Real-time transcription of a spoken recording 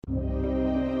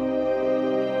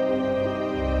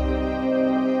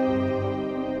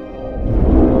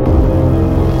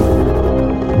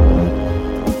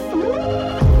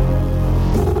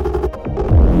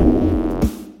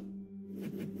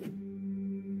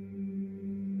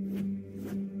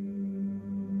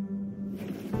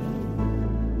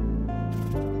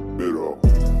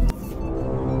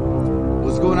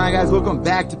Hi guys, welcome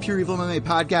back to Pure Evil MMA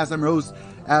Podcast. I'm your host,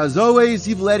 as always,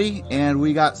 Eviletti, and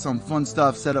we got some fun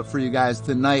stuff set up for you guys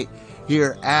tonight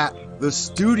here at the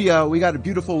studio. We got a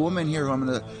beautiful woman here who I'm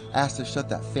going to ask to shut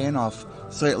that fan off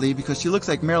slightly because she looks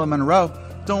like Marilyn Monroe.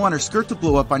 Don't want her skirt to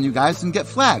blow up on you guys and get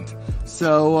flagged.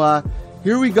 So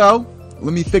here we go.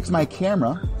 Let me fix my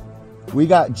camera. We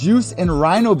got Juice and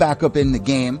Rhino back up in the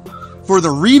game for the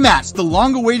rematch, the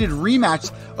long-awaited rematch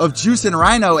of Juice and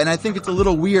Rhino, and I think it's a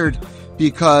little weird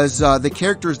because the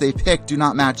characters they pick do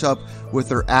not match up with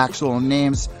their actual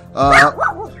names.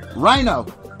 Rhino,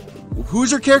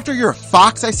 who's your character? You're a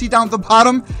fox I see down at the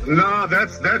bottom? No,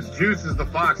 that's Juice is the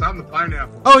fox. I'm the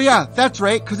pineapple. Oh yeah, that's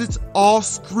right, because it's all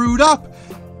screwed up.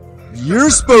 You're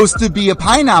supposed to be a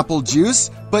pineapple, Juice,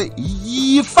 but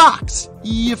you fox.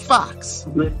 You fox.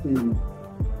 Listen,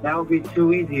 that would be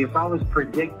too easy. If I was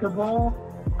predictable,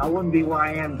 I wouldn't be where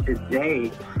I am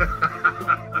today.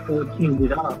 So it teamed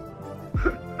it up.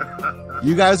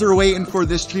 You guys are waiting for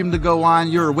this stream to go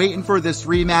on. You're waiting for this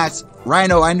rematch.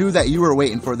 Rhino, I knew that you were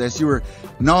waiting for this. You were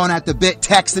gnawing at the bit,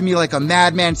 texting me like a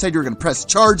madman, said you were going to press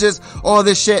charges, all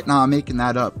this shit. No, I'm making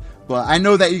that up. But I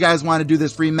know that you guys want to do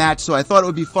this rematch, so I thought it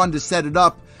would be fun to set it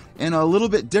up in a little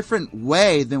bit different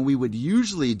way than we would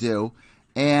usually do.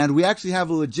 And we actually have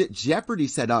a legit Jeopardy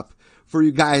set up for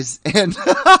you guys. And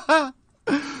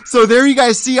so there you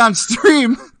guys see on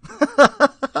stream.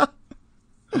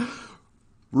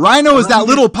 Rhino is that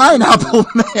little pineapple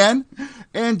man,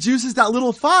 and Juice is that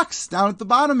little fox down at the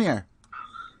bottom here.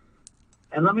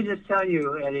 And let me just tell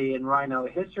you, Eddie and Rhino,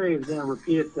 history is going to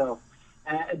repeat itself.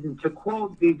 To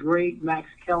quote the great Max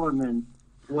Kellerman,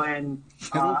 when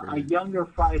a younger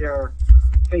fighter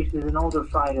faces an older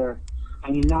fighter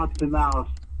and he knocks him out,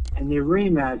 and they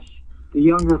rematch, the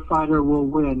younger fighter will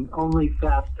win, only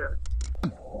faster.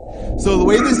 So the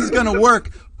way this is going to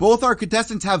work, both our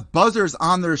contestants have buzzers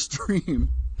on their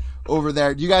stream over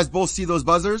there. Do you guys both see those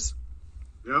buzzers?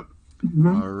 Yep.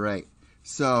 Mm-hmm. All right.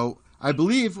 So I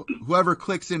believe whoever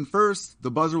clicks in first,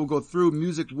 the buzzer will go through.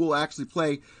 Music will actually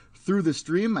play through the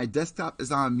stream. My desktop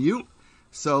is on mute.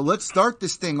 So let's start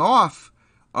this thing off.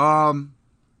 I'm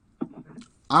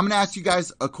going to ask you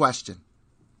guys a question.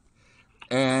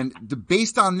 And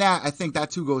based on that, I think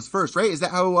that's who goes first, right? Is that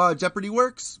how Jeopardy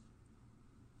works?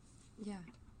 Yeah.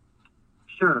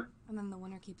 Sure. And then the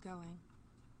winner keeps going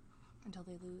until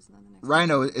they lose, and then the next.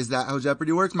 Rhino, is that how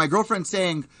Jeopardy works? My girlfriend's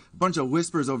saying a bunch of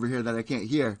whispers over here that I can't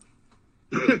hear.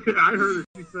 I heard it.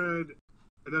 She said,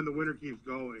 and then the winner keeps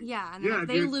going. Yeah, and then if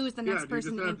they lose, the next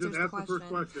person answers the question. First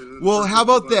question. Well, how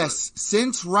about this?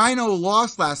 Since Rhino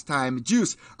lost last time,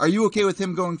 Juice, are you okay with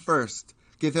him going first?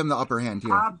 Give him the upper hand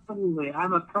here. Absolutely.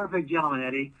 I'm a perfect gentleman,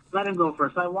 Eddie. Let him go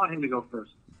first. I want him to go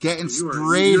first. Getting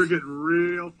straight. You're getting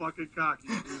real fucking cocky.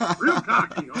 Dude. Real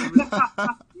cocky.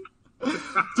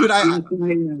 Dude,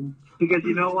 because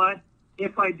you know what?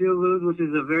 If I do lose, which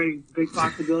is a very big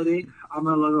possibility, I'm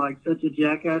going to look like such a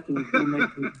jackass and it's going to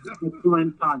make me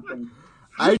excellent content.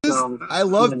 I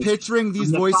love picturing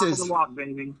these voices. Top of the walk,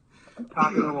 baby.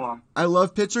 Top of the walk. I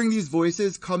love picturing these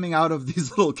voices coming out of these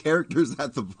little characters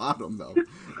at the bottom, though.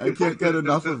 I can't get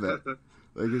enough of it.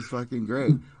 Like, it's fucking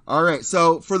great. All right,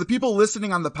 so for the people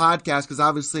listening on the podcast, because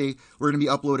obviously we're going to be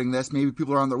uploading this, maybe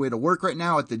people are on their way to work right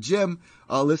now at the gym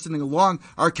listening along.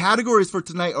 Our categories for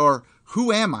tonight are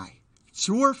Who Am I?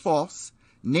 True or False?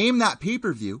 Name That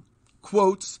Pay-Per-View?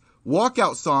 Quotes?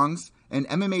 Walkout Songs? And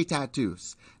MMA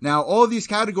Tattoos. Now, all of these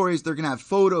categories, they're going to have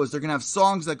photos, they're going to have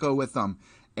songs that go with them.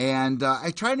 And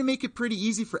I try to make it pretty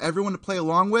easy for everyone to play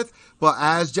along with, but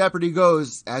as Jeopardy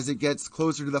goes, as it gets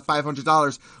closer to the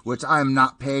 $500, which I'm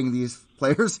not paying these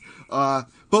players, but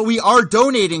we are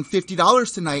donating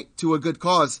 $50 tonight to a good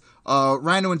cause.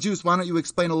 Rhino and Juice, why don't you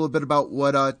explain a little bit about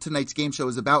what tonight's game show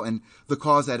is about and the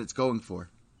cause that it's going for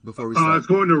before we start? It's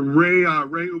going to Ray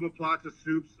Umaplata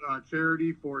Soup's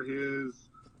charity for his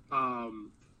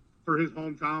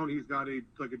hometown. He's got a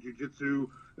jiu-jitsu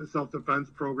and self-defense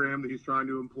program that he's trying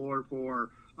to employ for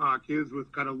kids with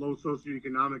kind of low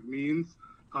socioeconomic means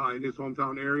in his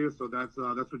hometown area. So that's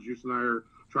what Juice and I are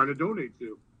trying to donate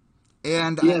to.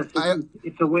 And yes,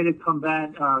 it's a way to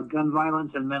combat gun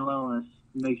violence and mental illness.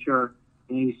 Make sure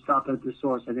you stop at the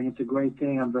source. I think it's a great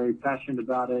thing. I'm very passionate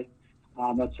about it.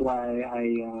 That's why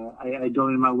I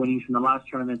donated my winnings from the last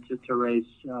tournament to raise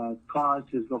cause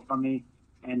to GoFundMe.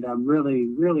 And I'm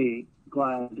really, really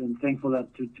glad and thankful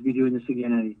that to be doing this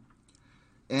again, Eddie.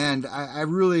 And I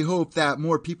really hope that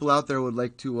more people out there would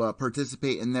like to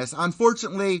participate in this.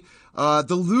 Unfortunately,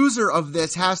 the loser of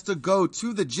this has to go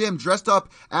to the gym dressed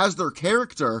up as their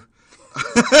character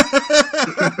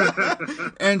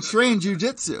and train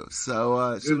jujitsu.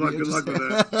 So Good luck with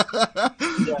that.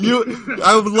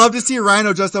 I would love to see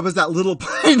Rhino dressed up as that little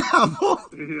pineapple.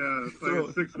 Yeah, it's like a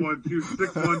 6'1",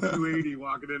 280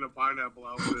 walking in a pineapple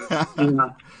outfit. Yeah.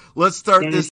 Let's start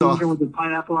And this if you're off. here with the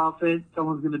pineapple outfit,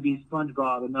 someone's going to be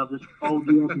SpongeBob, and they'll just fold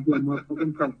you up and do a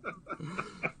motherfucking press.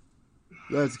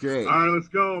 That's great. All right, let's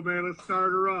go, man. Let's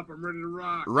start her up. I'm ready to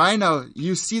rock. Rhino,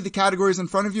 you see the categories in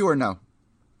front of you or no?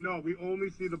 No, we only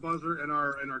see the buzzer and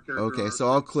our character. Okay, so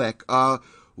I'll click.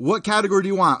 What category do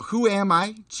you want? Who am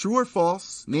I? True or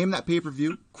false? Name that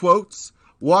pay-per-view. Quotes,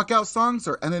 walkout songs,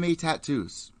 or MMA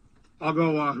tattoos? I'll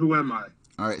go. Who am I?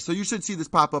 All right, so you should see this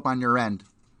pop up on your end.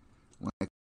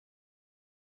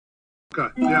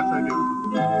 Okay. Yes, I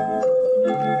do.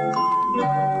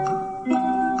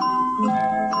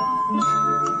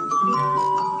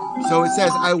 So it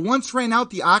says, I once ran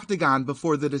out the octagon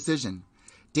before the decision.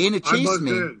 Dana I chased buzzed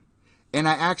me, in. and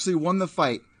I actually won the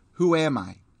fight. Who am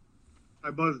I?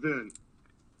 I buzzed in.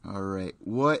 All right,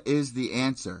 what is the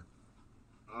answer?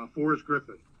 Forrest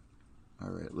Griffin. All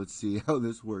right, let's see how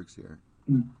this works here.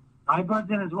 I buzzed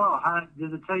in as well.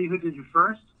 Does it tell you who did you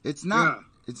first? It's not. Yeah.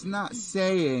 It's not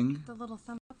saying. The little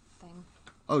thumb up thing.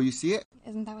 Oh, you see it?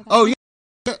 Isn't that what that Oh is?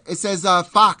 yeah. It says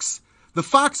Fox. The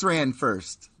Fox ran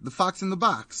first. The Fox in the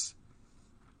box.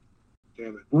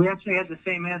 Damn it. We actually had the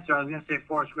same answer. I was going to say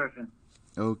Forrest Griffin.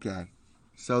 Okay.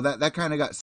 So that kind of got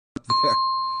up there.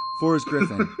 Forrest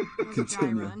Griffin. Dry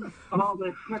Continue. run. Oh,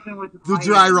 the Griffin with The iron,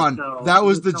 dry run. so That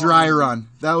was the it's dry all- run.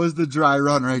 That was the dry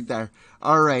run right there.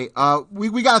 All right.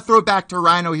 We got to throw it back to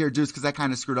Rhino here, Juice, because I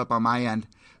kind of screwed up on my end.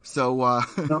 So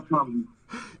No problem.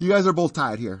 you guys are both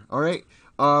tied here. All right.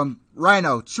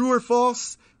 Rhino, true or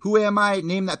false? Who am I?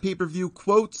 Name that pay-per-view.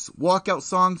 Quotes, walkout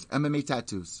songs, MMA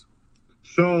tattoos.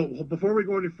 So before we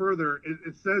go any further,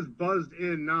 it says buzzed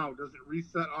in now. Does it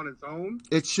reset on its own?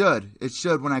 It should. It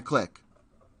should when I click.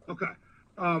 Okay.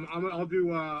 I'll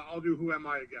do who am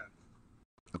I again?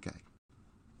 Okay.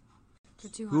 For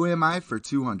 200. Who am I for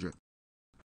 200?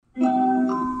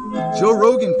 Joe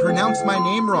Rogan pronounced my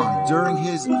name wrong during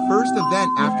his first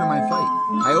event after my fight.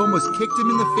 I almost kicked him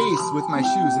in the face with my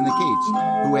shoes in the cage.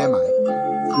 Who am I?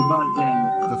 The buzzed in.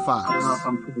 The I Fox. don't know if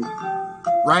I'm cool.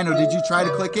 Rhino, did you try to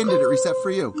click in? Did it reset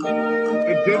for you?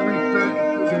 It did reset.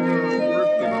 It said the words came up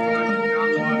and I did not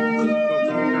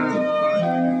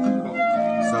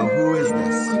want. So who is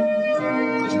this?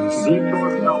 Juice.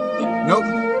 Vitor, no. Nope.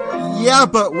 Yeah,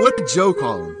 but what did Joe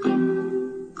call him?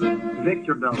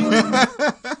 Victor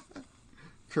Belfort.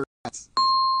 Correct.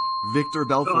 Victor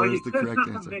Belfort Oh, is the correct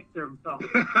answer. Victor Belfort.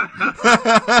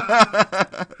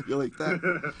 You like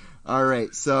that? All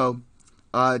right, so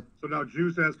So now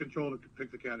Juice has control to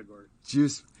pick the category.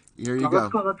 Juice, here you Let's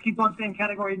go. go. Let's keep on saying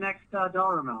category next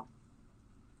dollar amount.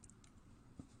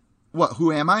 What?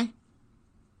 Who am I?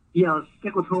 Yeah, let's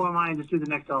stick with who am I and just do the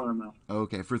next dollar amount.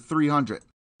 Okay, for 300.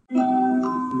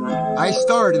 Yeah. I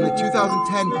starred in the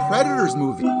 2010 Predators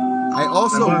movie. I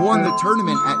also I buzzed won in. the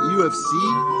tournament at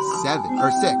UFC 7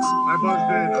 or 6. I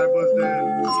buzzed in.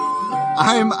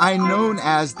 I'm known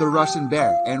as the Russian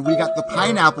Bear, and we got the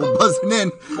pineapple buzzing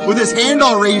in with his hand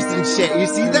all raised and shit. You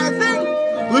see that thing?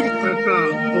 Look, That's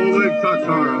Oleg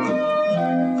Taktarov.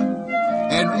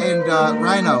 and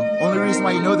Rhino. Only reason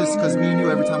why you know this is because me and you,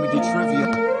 every time we do trivia,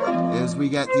 is we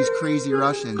get these crazy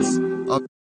Russians up.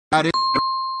 That is,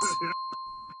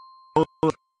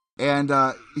 and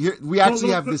here we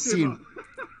actually have this scene.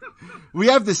 We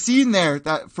have the scene there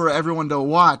that for everyone to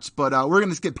watch, but we're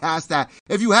gonna skip past that.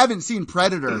 If you haven't seen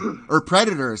Predator or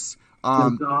Predators,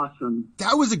 That's awesome.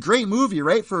 that was a great movie,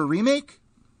 right? For a remake.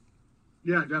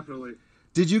 Yeah, definitely.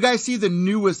 Did you guys see the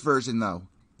newest version though?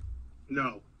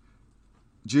 No.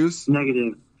 Juice?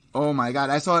 Negative. Oh my god,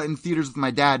 I saw it in theaters with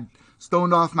my dad.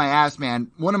 Stoned off my ass,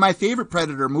 man. One of my favorite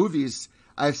Predator movies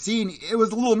I've seen. It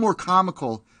was a little more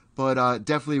comical, but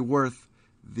definitely worth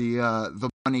the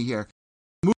money here.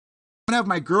 I'm gonna have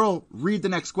my girl read the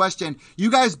next question. You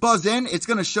guys buzz in. It's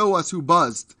gonna show us who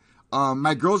buzzed.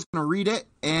 My girl's gonna read it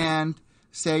and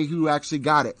say who actually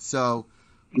got it. So,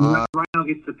 Rhino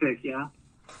gets the pick, yeah?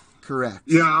 correct.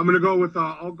 Yeah, I'm gonna go with.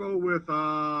 I'll go with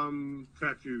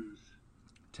tattoos.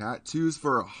 Tattoos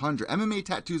for 100. MMA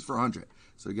tattoos for 100.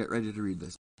 So get ready to read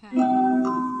this. Okay. How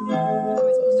am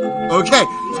I supposed to? Okay,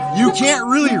 you can't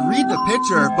really read the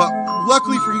picture, but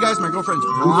luckily for you guys, my girlfriend's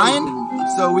blind,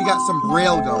 so we got some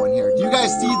braille going here. Do you guys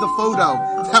see the photo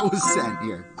that was sent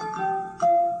here?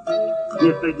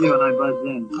 Yes, I do, and I buzzed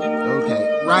in.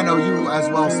 Okay, Rhino, you as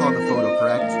well saw the photo,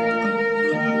 correct?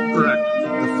 Correct.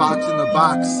 The fox in the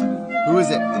box. Who is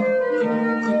it?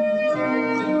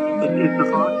 It's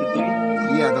the box, it's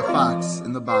me. Yeah, the fox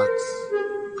in the box.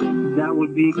 That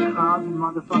would be Cub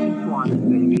motherfucking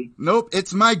Swanson, baby. Nope,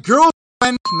 it's my girlfriend.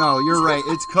 No, you're right.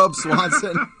 It's Cub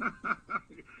Swanson.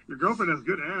 Your girlfriend has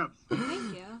good abs.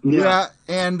 Thank you. Yeah,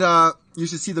 and you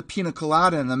should see the pina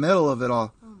colada in the middle of it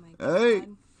all. Oh my god. Hey.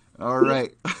 All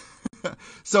right.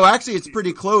 So actually, it's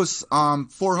pretty close.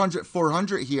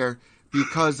 400 here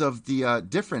because of the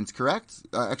difference, correct?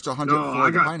 Extra 100 No,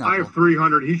 for the I pineapple. have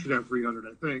 300. He should have 300,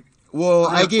 I think. Well,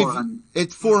 I I have gave 400.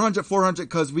 it's 400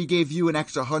 because we gave you an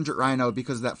extra 100, Rhino,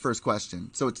 because of that first question.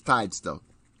 So it's tied still.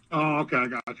 Oh, okay, I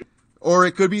got you. Or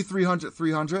it could be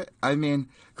 300. I mean,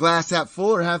 glass half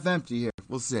full or half empty here.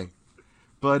 We'll see.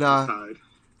 But Tied.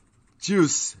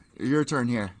 Juice, your turn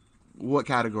here. What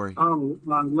category?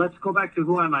 Let's go back to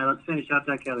Who Am I? Let's finish out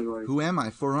that category. Who am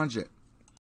I? 400.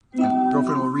 And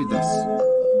girlfriend will read this. I'm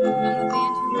the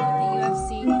band who wrote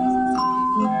the UFC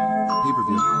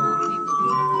Pay-per-view.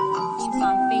 theme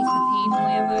song Face the Pain, Who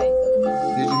Am I?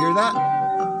 Did you hear that?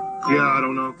 Yeah, I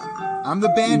don't know. I'm the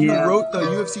band Yeah. who wrote the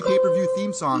UFC pay-per-view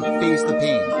theme song, Face the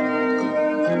Pain.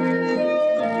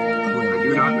 I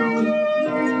do not know.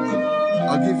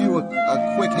 I'll give you a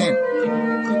quick hint.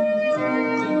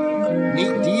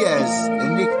 Nate Diaz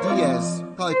and Nick Diaz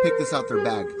probably picked this out their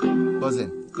bag. Buzz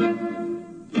in.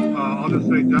 I'll just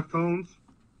say Deftones.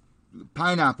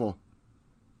 Pineapple.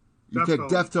 You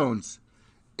picked Deftones.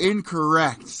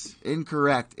 Incorrect.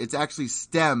 It's actually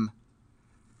STEM.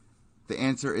 The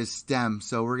answer is STEM.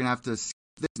 So we're going to have to skip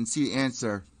this and see the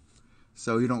answer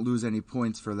so you don't lose any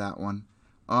points for that one.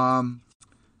 Now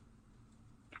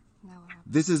what happened?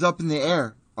 This is up in the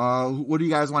air. What do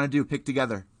you guys want to do? Pick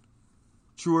together.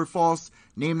 True or false?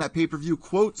 Name that pay-per-view.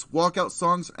 Quotes, walkout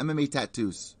songs, MMA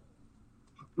tattoos.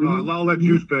 I'll let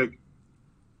Juice pick.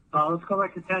 Let's go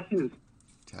back to tattoos.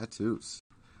 Tattoos.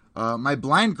 My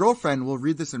blind girlfriend will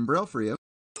read this in Braille for you.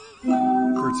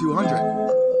 For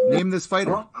 200. Name this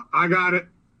fighter. Oh, I got it.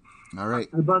 All right.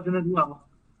 I'm buzzing as well.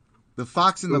 The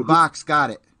Fox in the Box got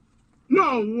it.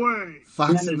 No way.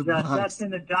 Fox in the That's Box.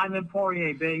 in the Diamond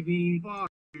Poirier, baby.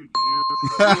 Fuck you,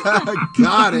 Juice.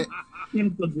 Got it.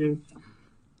 Simple juice.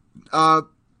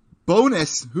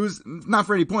 Bonus. Who's not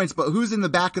for any points, but who's in the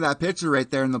back of that picture right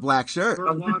there in the black shirt?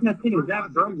 I was just gonna say, is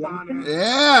that Burt Watson?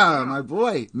 Yeah, my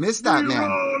boy. Missed that man.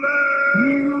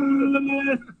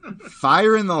 Rolling.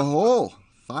 Fire in the hole.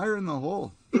 Fire in the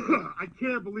hole. I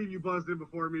can't believe you buzzed in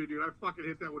before me, dude. I fucking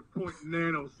hit that with point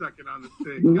nanosecond on the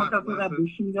thing. You God look up for bless that it.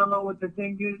 Bushido with the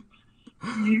thing, dude?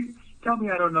 You tell me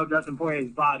I don't know Dustin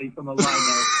Poirier's body from a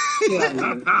lineup.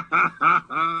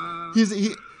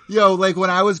 Yeah, Yo, like when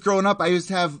I was growing up, I used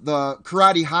to have the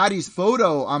Karate Hotties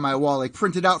photo on my wall, like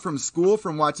printed out from school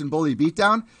from watching Bully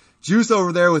Beatdown. Juice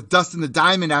over there with Dustin the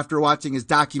Diamond after watching his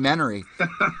documentary. As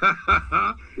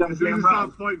soon as you saw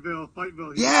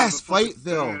Fightville. Yes,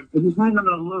 Fightville. It was right on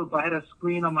the loop. I had a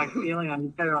screen on my ceiling. I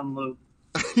just had it on loop.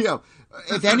 Yo,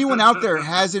 if anyone out there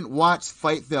hasn't watched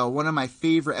Fightville, one of my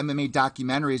favorite MMA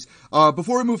documentaries,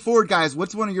 before we move forward, guys,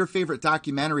 what's one of your favorite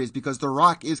documentaries? Because The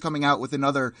Rock is coming out with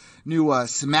another new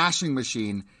Smashing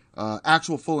Machine,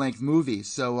 actual full-length movie.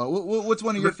 So what's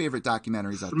one of your favorite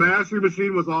documentaries out there? Smashing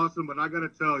Machine was awesome, but I got to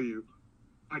tell you,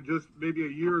 I just maybe a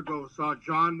year ago saw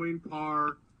John Wayne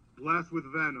Parr blessed with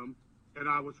Venom, and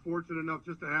I was fortunate enough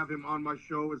just to have him on my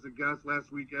show as a guest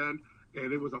last weekend,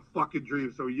 and it was a fucking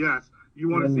dream. So yes, you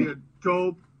want to see a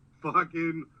dope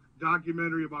fucking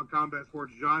documentary about combat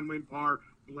sports, John Wayne Parr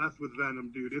blessed with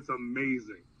Venom, dude. It's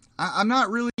amazing. I'm not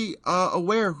really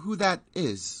aware who that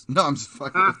is. No, I'm just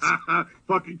fucking.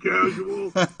 Fucking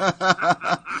casual.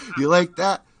 You like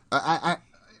that?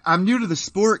 I'm new to the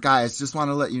sport, guys. Just want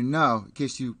to let you know, in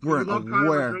case you weren't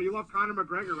aware. You love Conor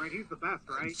McGregor, right? He's the best,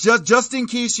 right? Just in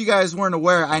case you guys weren't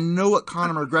aware, I know what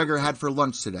Conor McGregor had for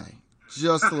lunch today.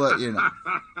 Just to let you know.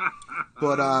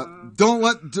 But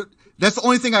that's the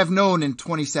only thing I've known in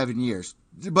 27 years.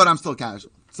 But I'm still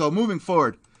casual. So moving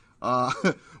forward,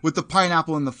 with the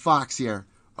pineapple and the fox here,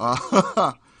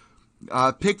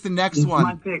 pick the next one.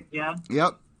 My pick, yeah?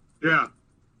 Yep. Yeah.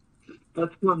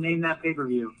 Let's go name that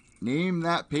pay-per-view. Name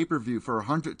that pay-per-view for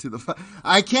 100 to the...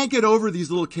 I can't get over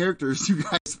these little characters you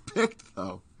guys picked,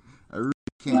 though. I really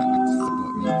can't. It's sticking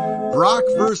with me. Brock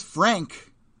versus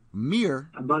Frank Mir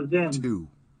I buzzed in. 2.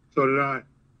 So did I.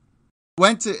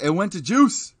 It went to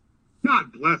Juice.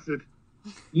 God bless it.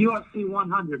 UFC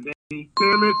 100, baby.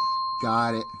 Damn it.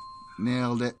 Got it.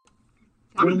 Nailed it.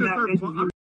 I'm Name just that there. pay-per-view.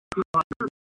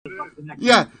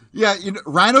 Yeah. You know,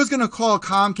 Rhino's gonna call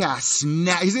Comcast.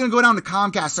 He's gonna go down to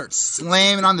Comcast, start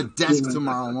slamming on the desk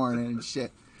tomorrow morning and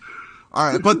shit. All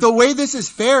right, but the way this is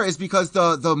fair is because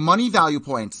the money value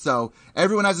points, so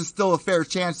everyone has still a fair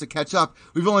chance to catch up.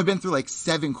 We've only been through like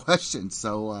 7 questions,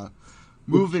 so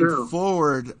moving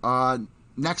forward,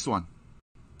 Next one.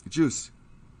 Juice.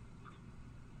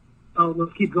 Oh,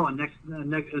 let's keep going. Next,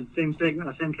 same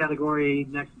segment, same category.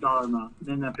 Next dollar amount.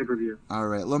 Then that pay-per-view. All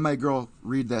right, let my girl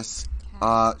read this.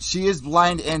 She is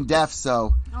blind and deaf,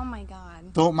 so Oh my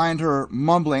god. don't mind her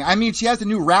mumbling. I mean, she has a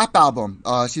new rap album.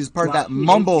 She's part of that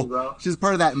mumble. She's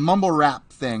part of that mumble rap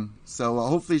thing. So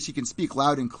hopefully she can speak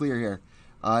loud and clear here.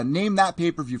 Name that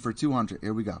pay-per-view for 200.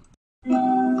 Here we go.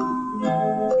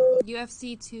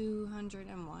 UFC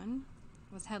 201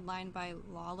 was headlined by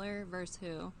Lawler versus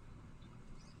who?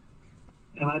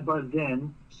 And I buzzed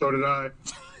in. So did I.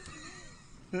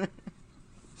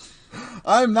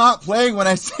 I'm not playing when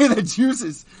I say that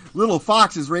Juice's little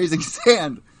fox is raising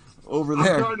sand over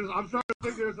there. I'm trying to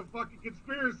think there's a fucking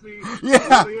conspiracy.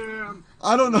 Yeah. Really am.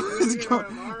 I don't know. Really am. All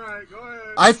right, go ahead.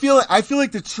 I feel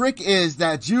like the trick is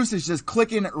that Juice is just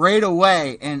clicking it right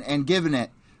away and giving it.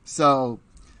 So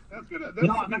That's good. That's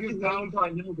No, I'm not biggest going to I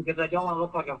know because I don't want to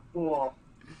look like a fool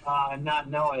and not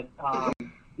know it.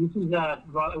 This is it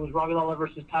was Robbie Lawler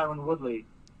versus Tyron Woodley.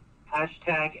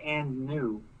 Hashtag and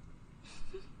new.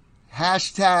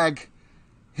 hashtag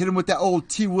hit him with that old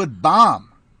T-Wood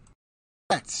bomb.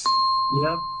 Correct.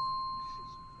 Yep.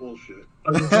 bullshit.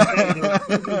 I was going to say it was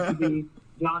supposed to be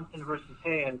Johnson versus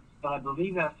Hayes, but I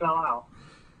believe that fell out.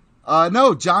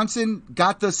 No, Johnson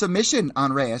got the submission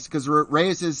on Reyes because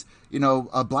Reyes is,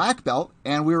 a black belt,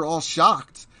 and we were all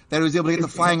shocked that he was able to get the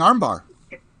flying armbar.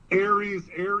 Aries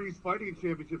Fighting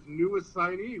Championships newest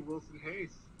signee, Wilson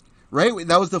Hayes. Right?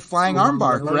 That was the flying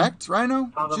armbar, correct,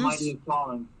 Rhino? How the Juice? mighty is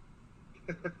falling.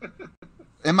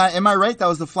 Am I right? That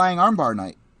was the flying armbar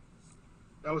night.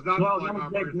 That was not No, the that flying was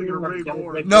armbar. You're thinking of Ray That was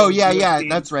Moore. Ray No, Moore. yeah,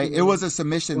 that's right. It was a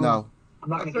submission, though. I'm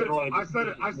not I going said, to give away. I said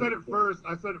it first.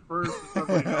 I said it first.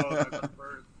 Somebody knows I said it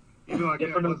first. Even though I can't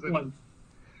Different listen. one.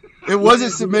 It was a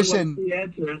submission The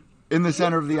answer. in the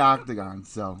center of the octagon,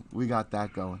 so we got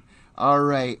that going. All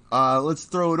right, let's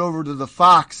throw it over to the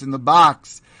Fox in the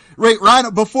box. Right,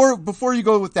 Rhino, before you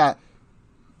go with that,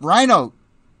 Rhino,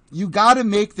 you got to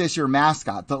make this your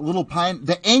mascot.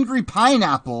 The angry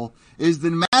pineapple is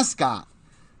the mascot.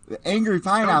 The angry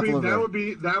pineapple. That would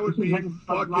be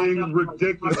fucking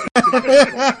ridiculous.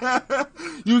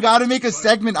 You got to make a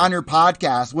segment on your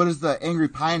podcast. What does the angry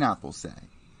pineapple say?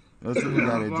 That's what you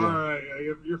got to do. All right,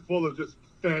 you're full of just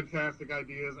fantastic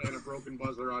ideas and a broken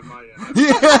buzzer on my end.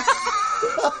 Yeah.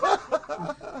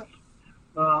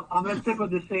 I'm going to stick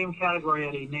with the same category,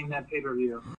 Eddie. Name that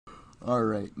pay-per-view. All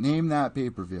right, name that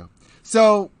pay-per-view.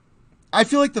 So, I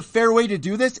feel like the fair way to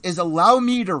do this is allow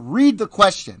me to read the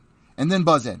question and then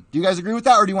buzz in. Do you guys agree with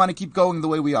that, or do you want to keep going the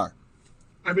way we are?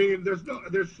 I mean, there's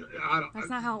That's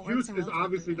not how it works Juice in is real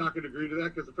obviously life. not going to agree to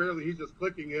that because apparently he's just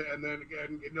clicking it and then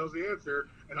it knows the answer,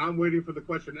 and I'm waiting for the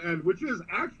question to end, which is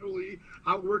actually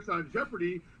how it works on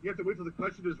Jeopardy. You have to wait till the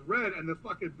question is read and the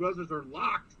fucking buzzers are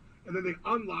locked, and then they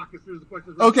unlock as soon as the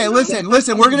question is read. Okay, listen.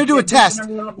 We're going to do a test.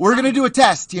 We're going to do a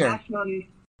test here. Actually,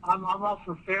 I'm all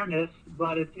for fairness,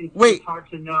 but it's Wait. hard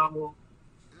to know.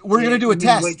 We're going to do a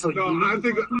test. I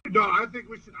think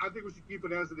we should keep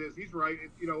it as it is. He's right.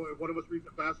 If one of us reads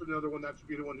it faster than the other one, that should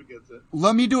be the one who gets it.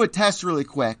 Let me do a test really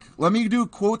quick. Let me do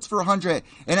quotes for 100.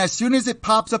 And as soon as it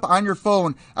pops up on your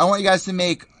phone, I want you guys to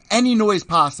make any noise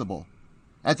possible.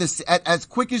 As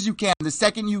quick as you can. The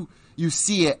second you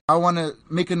see it, I want to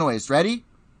make a noise. Ready?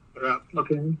 Yeah.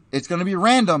 Okay. It's going to be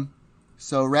random.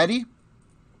 So ready?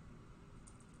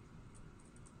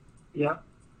 Yeah.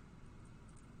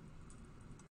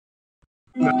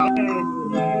 Okay,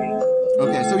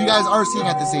 so you guys are seeing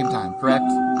at the same time, correct?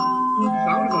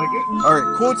 Sounds like it. All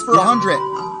right, quotes for 100.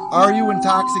 Are you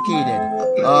intoxicated?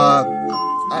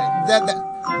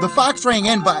 The Fox rang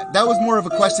in, but that was more of a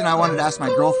question I wanted to ask my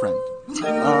girlfriend.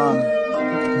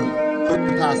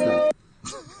 Past that.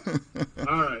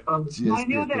 All right. I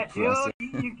knew that, dude.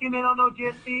 You came in on no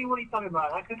GSP. What are you talking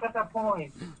about? I could got that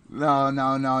point. No.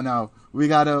 We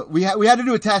had to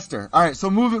do a tester. All right, so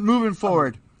moving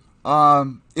forward.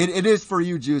 It is for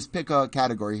you, Juice. Pick a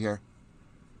category here.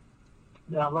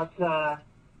 Now let's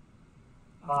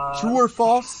True or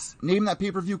false? Name that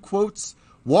pay-per-view quotes.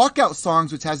 Walkout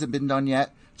songs, which hasn't been done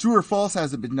yet. True or false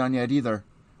hasn't been done yet either.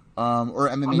 Or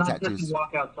MMA I'm not tattoos. touching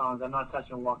walkout songs. I'm not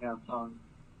touching walkout songs.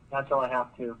 That's all I have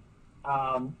to.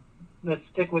 Let's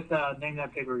stick with name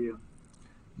that pay-per-view.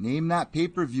 Name that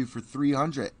pay-per-view for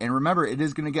 300. And remember, it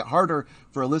is going to get harder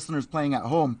for our listeners playing at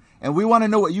home. And we want to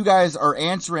know what you guys are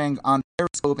answering on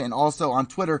Periscope and also on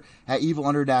Twitter at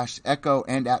evil_echo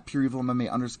and at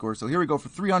pureevilmma_. So here we go for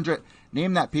 300.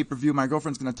 Name that pay-per-view. My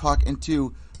girlfriend's going to talk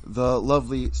into the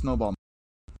lovely Snowball.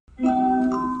 This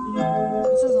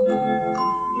is a long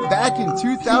Back in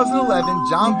 2011,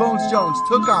 John Bones Jones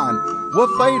took on what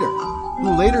fighter?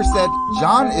 who later said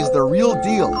John is the real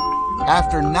deal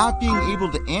after not being able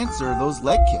to answer those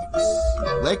leg kicks.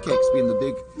 Leg kicks being the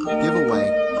big giveaway.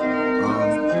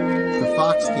 The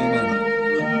Fox came in.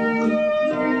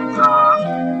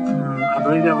 I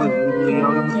believe that was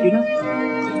Lyoto Machida.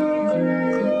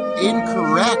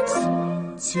 Incorrect.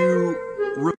 To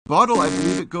rebuttal, I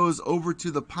believe it goes over to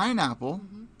the Pineapple.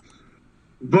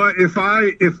 But if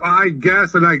I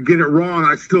guess and I get it wrong,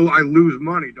 I lose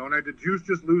money, don't I? Did Juice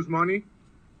just lose money?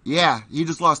 Yeah, you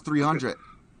just lost 300.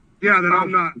 Yeah, then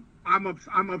I'm not. I'm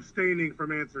abstaining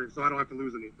from answering, so I don't have to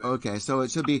lose anything. Okay, so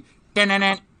it should be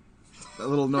a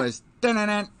little noise,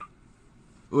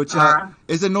 which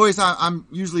is a noise I'm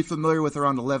usually familiar with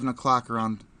around 11 o'clock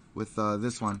around with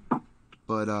this one.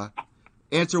 But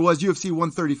answer was UFC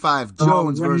 135,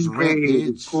 Jones versus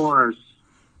Rampage. Of course.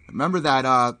 Remember that?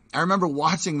 I remember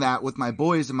watching that with my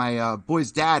boys and my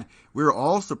boy's dad. We were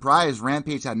all surprised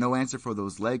Rampage had no answer for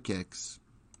those leg kicks.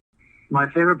 My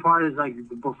favorite part is like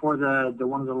before the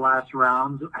one of the last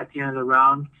rounds. At the end of the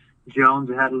round, Jones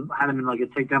had him in like a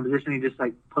takedown position. He just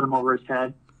like put him over his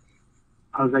head.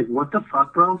 I was like, "What the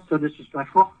fuck, bro? So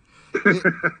disrespectful."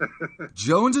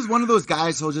 Jones is one of those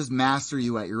guys who'll just master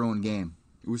you at your own game.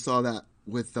 We saw that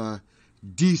with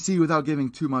DC without giving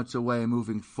too much away.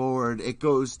 Moving forward, it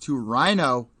goes to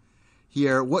Rhino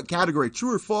here. What category?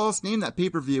 True or false? Name that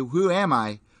pay-per-view. Who am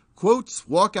I? Quotes,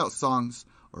 walkout songs,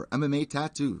 or MMA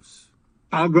tattoos?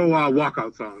 I'll go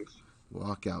walkout songs.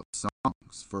 Walkout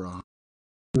songs for a...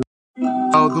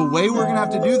 Oh, the way we're going to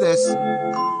have to do this...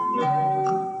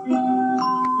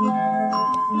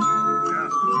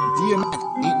 DMX,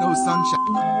 Ain't No Sunshine.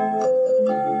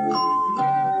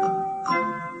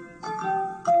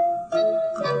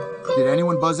 Did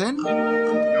anyone buzz in?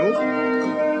 Nope.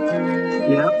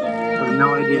 Yep. I have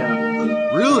no idea.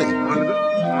 Really?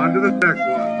 On to the next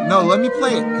one. No, let me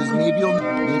play it, because maybe you'll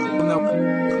know.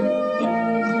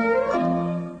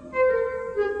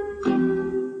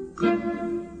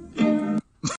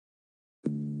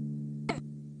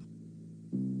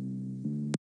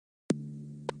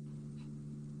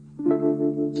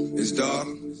 It's dark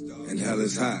and hell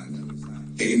is hot.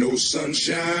 Ain't no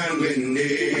sunshine when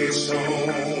it's on.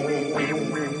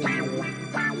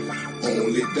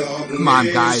 Only darkness. Come on,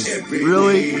 guys.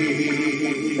 Really?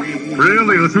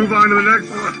 Really? Let's move on to the next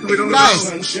one. We don't Guys,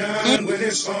 sunshine when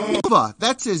it's on. Nova,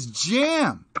 that's his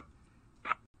jam.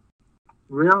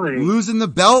 Really? Losing the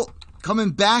belt,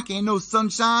 coming back, ain't no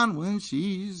sunshine when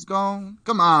she's gone.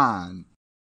 Come on.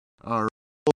 All right,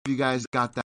 you guys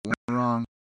got that one wrong.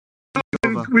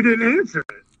 We didn't answer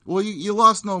it. Well, you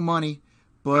lost no money,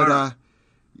 but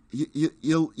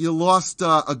you lost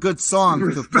a good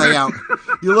song to play out.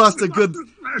 You lost a good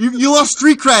you lost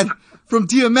street cred from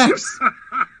DMX.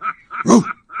 Oh,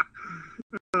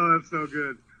 that's so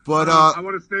good. But I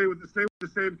want to stay with the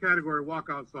same category.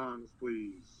 Walkout songs,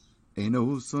 please. Ain't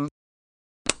no sun.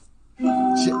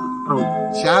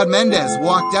 Chad Mendez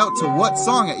walked out to what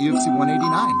song at UFC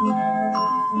 189?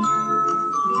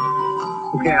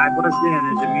 Okay, I buzzed in.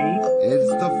 Is it me?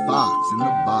 It's the Fox in the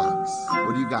Box.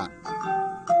 What do you got?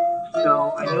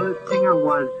 So I know the singer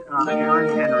was Aaron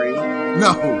Henry.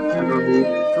 No. I believe.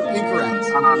 Incorrect.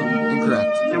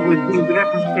 Incorrect. It was the guy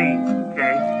from Stain.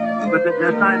 Okay, but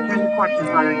that's not answering the question.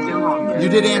 So I didn't get it wrong yet. You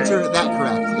did answer that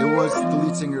correct. It was the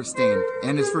lead singer of Stain,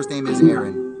 and his first name is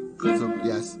Aaron. So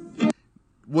yes.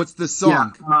 What's the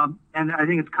song? Yeah, and I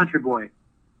think it's Country Boy.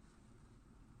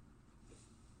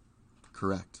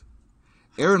 Correct.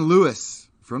 Aaron Lewis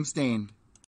from Stain.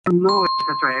 Aaron Lewis.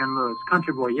 That's right, Aaron Lewis.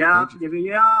 Country Boy. Yeah.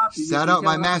 Shout out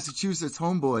my Massachusetts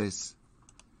homeboys.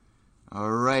 All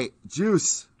right,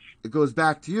 Juice. It goes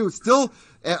back to you. Still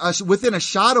within a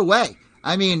shot away.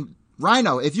 I mean,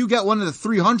 Rhino, if you get one of the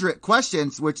 300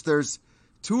 questions, which there's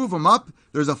 2 of them up,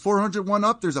 there's a 400 one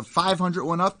up, there's a 500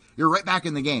 one up, you're right back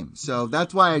in the game. So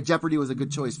that's why Jeopardy was a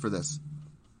good choice for this.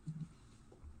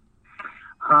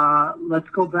 Let's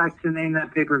go back to name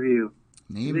that pay-per-view.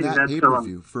 Name that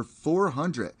pay-per-view for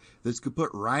 400. This could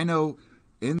put Rhino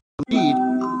in the lead.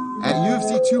 At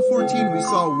UFC 214, we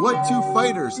saw what 2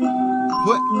 fighters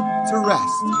put to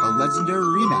rest a legendary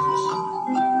rematch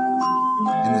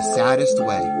in the saddest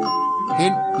way.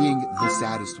 Hint being the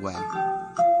saddest way.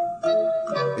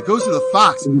 It goes to the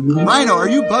Fox. Rhino, are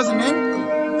you buzzing in?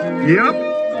 Yep.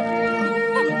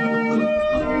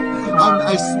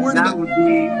 I swear that would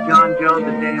be John Jones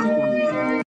and Daniel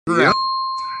Cormier. Correct.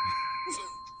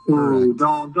 Ooh,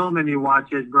 don't make me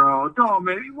watch it, bro. Don't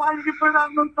make me. Why did you put it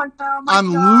on loop like that? Oh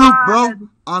on God. Loop, bro.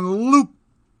 On loop.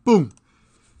 Boom.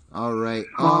 All right.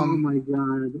 Oh my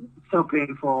God. So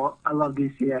painful. I love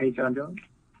DC. I hate John Jones.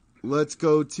 Let's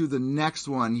go to the next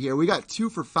one here. We got 2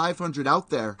 for 500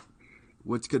 out there.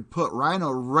 which could put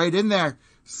Rhino right in there.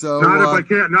 So Not if I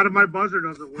can't. Not if my buzzer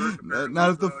doesn't work. not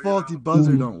if the faulty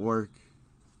buzzer don't work.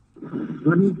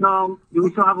 Let me go. Do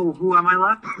we still have a Who Am I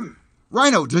left?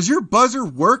 Rhino, does your buzzer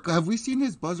work? Have we seen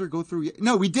his buzzer go through yet?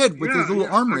 No, we did with his little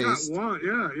arm raised. I got one.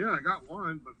 Yeah, I got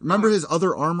one. But Remember his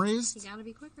other arm raised? You gotta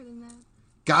be quicker than that.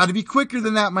 Gotta be quicker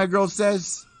than that, my girl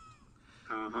says.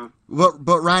 Uh-huh.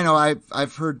 But Rhino,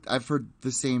 I've heard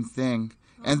the same thing.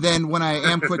 And then when I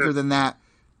am quicker than that,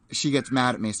 she gets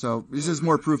mad at me. So this is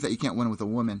more proof that you can't win with a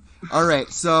woman. All right,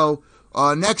 so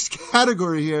next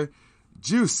category here,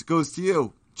 Juice goes to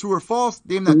you. True or false?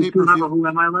 Name that Do we still have a pay-per-view. Who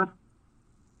Am I left?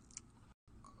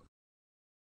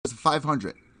 It's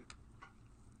 500.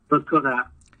 Let's go that.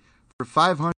 For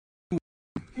 500,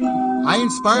 I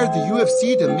inspired the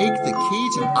UFC to make the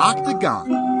cage an octagon.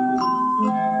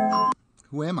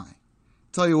 Who am I?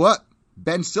 Tell you what,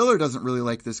 Ben Stiller doesn't really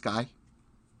like this guy.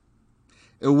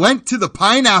 It went to the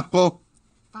pineapple.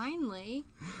 Finally.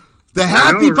 The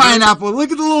happy know, right? pineapple.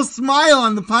 Look at the little smile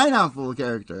on the pineapple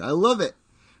character. I love it.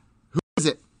 Who is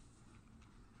it?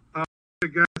 I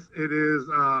guess it is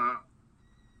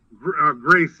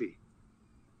Gracie.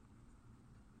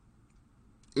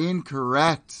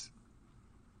 Incorrect.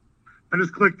 I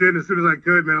just clicked in as soon as I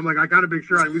could, man. I'm like, I gotta make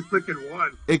sure I at least click in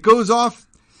one. It goes off.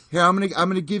 Here, I'm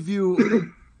gonna give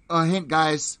you a hint,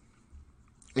 guys.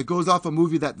 It goes off a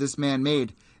movie that this man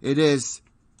made. It is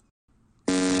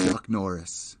Chuck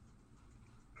Norris.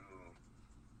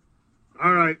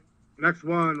 All right, next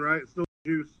one, right? Still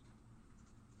Juice.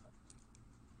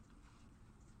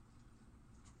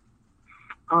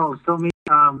 Oh, so me.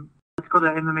 Let's go to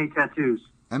MMA tattoos.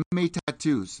 MMA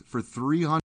tattoos for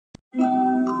 300.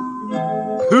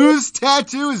 Whose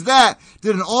tattoo is that?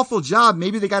 Did an awful job.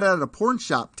 Maybe they got it at a porn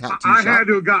shop tattoo I shop. had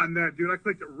to have gotten that, dude. I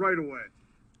clicked it right away.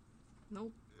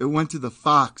 Nope. It went to the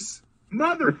Fox.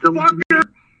 Motherfucker!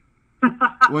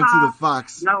 Went to the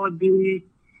Fox. That would be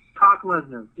Brock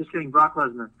Lesnar. Just kidding, Brock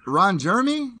Lesnar. Ron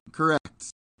Jeremy? Correct.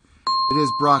 It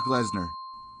is Brock Lesnar.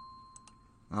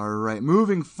 All right,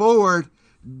 moving forward.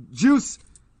 Juice,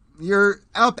 you're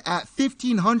up at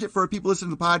 1,500 for people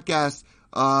listening to the podcast.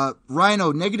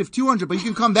 Rhino, negative 200, but you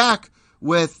can come back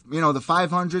with, the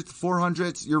 500s, the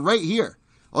 400s. You're right here.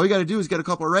 All you got to do is get a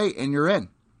couple right, and you're in.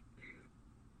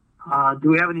 Do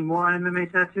we have any more on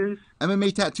MMA tattoos?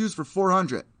 MMA tattoos for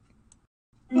 400.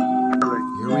 Here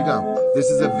we go. This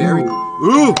is a very...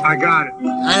 Ooh! I got it.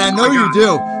 And I know you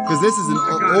do, because this is an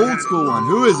old school one.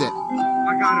 Who is it?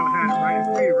 I got to have it, right? It's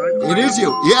me, right? It is you.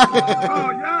 Yeah.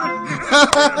 Oh, yes!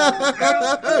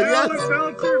 Alan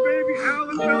Belcher, baby.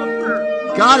 Alan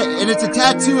Belcher. Got it. And it's a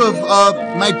tattoo of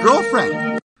my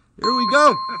girlfriend. Here we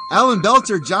go. Alan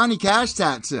Belcher, Johnny Cash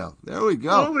tattoo. There we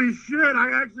go. Holy shit,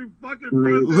 I actually fucking...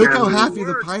 Look how happy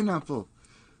the pineapple.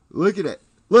 Look at it.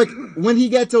 Look, when he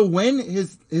gets a win,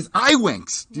 his eye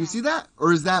winks. Do you see that?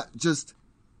 Or is that just...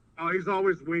 Oh, he's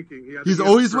always winking. He's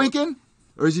always winking?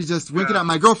 Or is he just winking at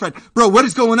my girlfriend? Bro, what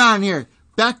is going on here?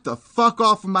 Back the fuck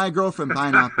off of my girlfriend,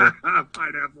 pineapple.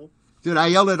 Pineapple. Dude, I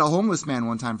yelled at a homeless man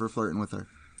one time for flirting with her.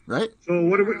 Right? So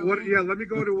yeah, let me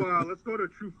go to, let's go to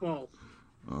True False.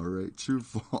 All right, true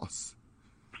false.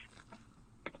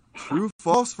 True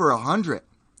false for 100.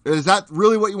 Is that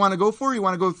really what you want to go for? Or you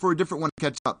want to go for a different one to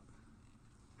catch up?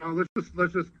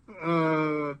 Let's just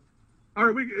all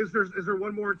right, is there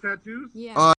one more tattoos?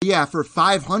 Yeah. Yeah, for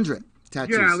 500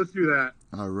 tattoos. Yeah, let's do that.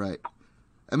 All right.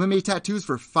 MMA tattoos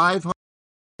for 500.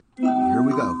 Here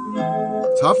we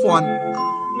go. Tough one.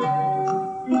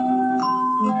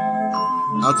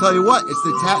 I'll tell you what, it's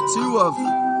the tattoo of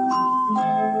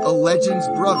a legend's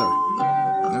brother.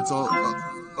 That's all.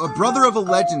 A brother of a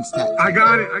legend's tattoo. I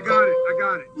got it.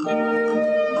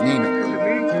 Name it. Is it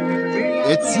me?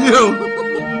 It's you.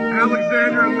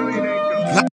 Alexander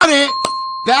Emelianenko. Got it.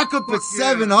 Back up at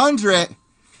 700.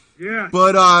 Yeah.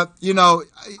 But,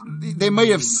 they might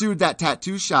have sued that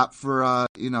tattoo shop for,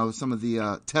 some of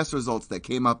the test results that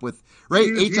came up with, right?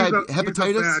 HIV,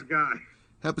 hepatitis? He's a bad guy.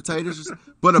 Hepatitis,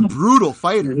 but a brutal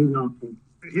fighter.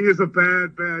 He is a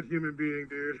bad human being,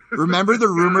 dude. Remember the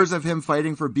rumors of him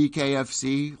fighting for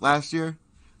BKFC last year?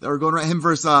 That were going around, him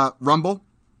versus Rumble?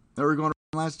 That were going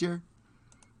around last year?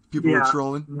 People were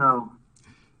trolling. No.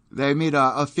 They made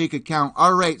a fake account.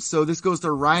 All right, so this goes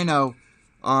to Rhino.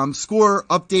 Score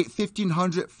update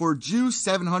 1,500 for Juice,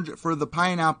 700 for the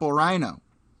Pineapple Rhino.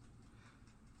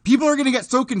 People are going to get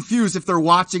so confused if they're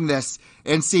watching this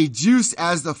and see Juice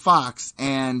as the fox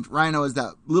and Rhino as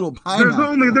that little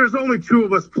pineapple. There's only two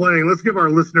of us playing. Let's give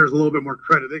our listeners a little bit more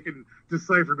credit. They can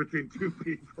decipher between two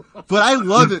people. But I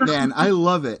love it, man. I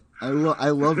love it. I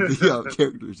love the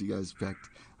characters you guys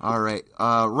picked. All right.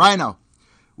 Rhino,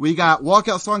 We got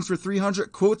walkout songs for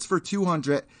 300, quotes for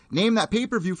 200. Name that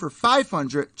pay-per-view for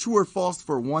 500. True or false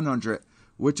for 100.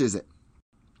 Which is it?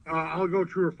 I'll go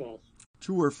true or false.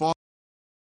 True or false?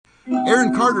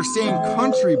 Aaron Carter saying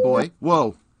country boy.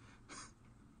 Whoa.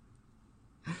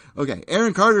 Okay.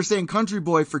 Aaron Carter saying country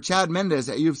boy for Chad Mendes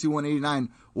at UFC 189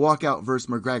 walkout versus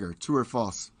McGregor. True or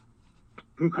false?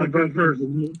 Who clicked in first?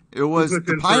 It was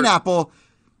the pineapple.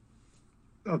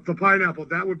 The pineapple.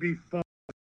 That would be false.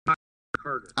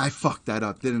 Carter. I fucked that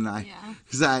up, didn't I? Yeah.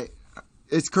 Because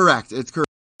it's correct. It's correct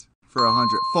for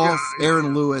 100. False. Yeah.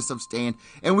 Aaron Lewis abstained,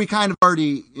 and we kind of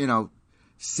already,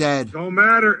 said. Don't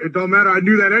matter. It don't matter. I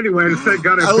knew that anyway. I just said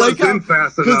got it in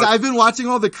fast because enough. I've been watching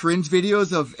all the cringe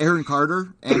videos of Aaron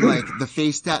Carter and like the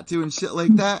face tattoo and shit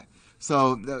like that.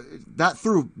 So that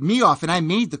threw me off, and I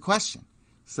made the question.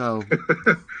 So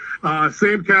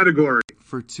same category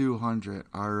for 200.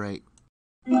 All right.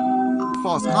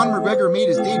 False. Conor McGregor made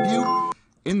his debut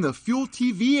in the Fuel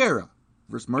TV era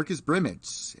versus Marcus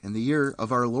Brimage in the year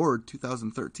of our Lord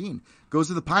 2013. Goes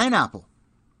to the pineapple.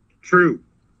 True.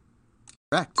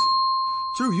 Correct.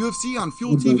 True. UFC on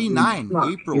Fuel TV 9,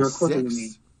 April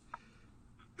 6th,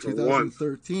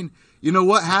 2013. You know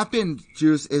what happened,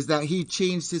 Juice, is that he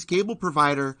changed his cable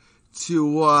provider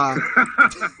to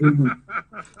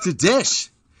Dish.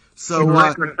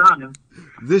 So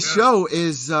this show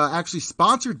is actually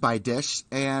sponsored by Dish,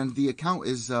 and the account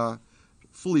is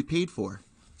fully paid for.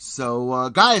 So,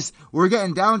 guys, we're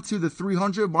getting down to the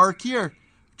 300 mark here.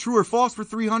 True or false for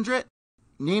 300?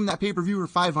 Name that pay-per-view for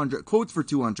 500. Quotes for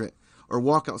 200. Or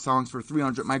walkout songs for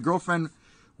 300. My girlfriend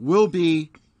will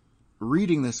be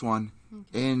reading this one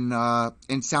in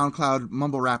SoundCloud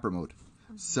mumble rapper mode.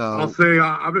 So I'll say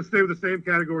I'm gonna stay with the same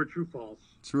category. True false.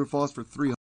 True or false for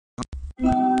 300.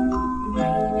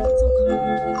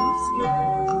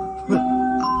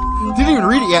 Didn't even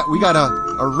read it yet. We got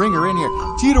a ringer in here.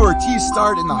 Tito Ortiz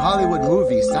starred in the Hollywood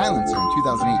movie Silencer in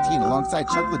 2018 alongside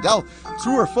Chuck Liddell.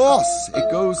 True or false?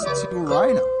 It goes to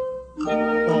Rhino.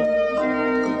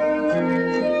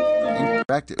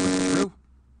 Incorrect. It was true.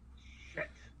 Shit.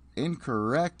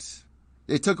 Incorrect.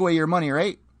 They took away your money,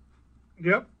 right?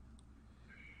 Yep.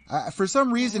 For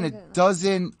some reason, it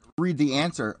doesn't read the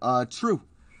answer. True.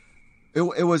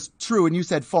 It was true, and you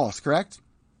said false, correct?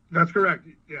 That's correct.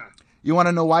 Yeah. You want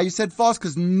to know why you said false?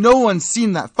 Because no one's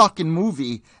seen that fucking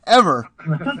movie ever.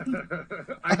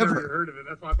 I never heard of it.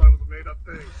 That's why I thought it was a made-up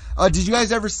thing. Did you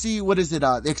guys ever see, what is it,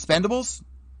 The Expendables?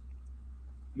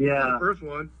 Yeah. The first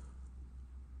one.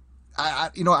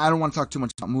 I don't want to talk too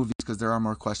much about movies because there are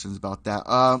more questions about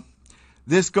that.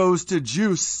 This goes to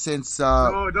Juice since...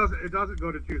 No, it doesn't. It doesn't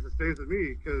go to Juice. It stays with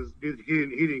me because he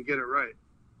didn't get it right.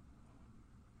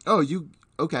 Oh,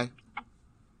 okay.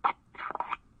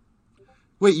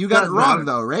 Wait, you got it wrong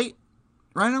though, right?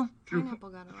 Rhino? True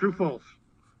false.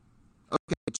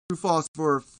 Okay, true false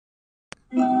for...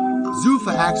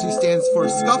 Zuffa actually stands for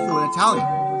scuffle in Italian.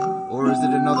 Or is it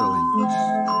another language?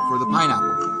 For the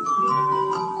pineapple.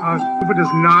 Zuffa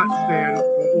does not stand...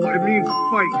 Well, it means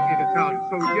fight in Italian.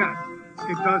 So yes,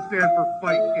 it does stand for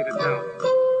fight in Italian.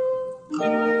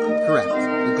 Correct.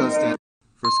 It does stand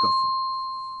for scuffle.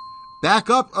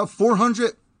 Back up a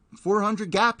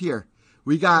 400 gap here.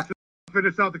 We got...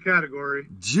 Finish out the category.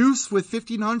 Juice with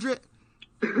 1,500.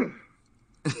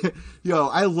 Yo,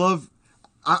 I want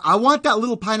that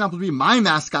little pineapple to be my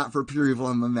mascot for Pure Evil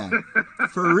MMA.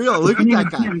 For real, look at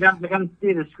that guy. I gotta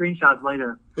see the screenshots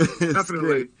later. It's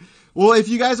great. Well, if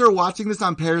you guys are watching this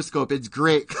on Periscope, it's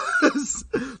great because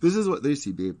this is what they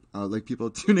see, babe. Like people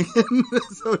tuning in,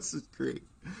 so it's just great.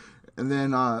 And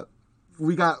then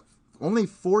we got only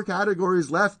 4 categories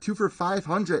left. 2 for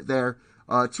 500 there.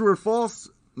 True or false?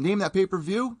 Name that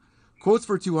pay-per-view. Quotes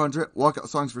for 200. Walkout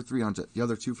songs for 300. The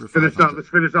other 2 for 500. Let's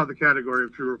finish out the category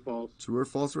of true or false. True or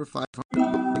false for 500.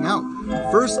 Out.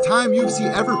 First time UFC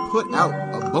ever put out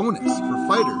a bonus for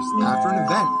fighters after an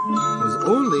event was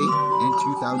only in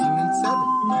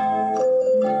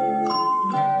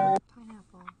 2007.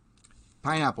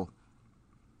 Pineapple.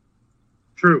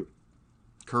 True.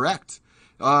 Correct.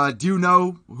 Do you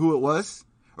know who it was?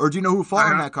 Or do you know who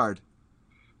fought on that card?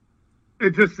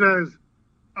 It just says,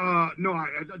 no,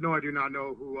 I do not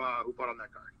know who fought on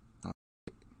that card. But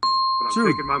I'm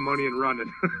taking my money and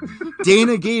running.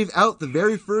 Dana gave out the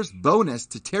very first bonus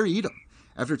to Terry Edom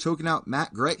after choking out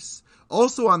Matt Grace.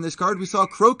 Also on this card, we saw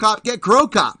Crow Cop get Crow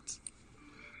Copped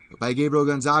by Gabriel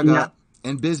Gonzaga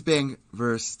and Bisping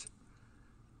versus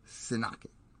Sinaki.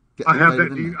 I have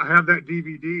that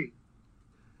DVD.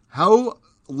 How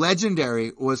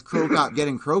legendary was Crow Cop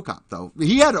getting Crow Cop, though?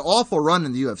 He had an awful run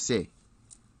in the UFC.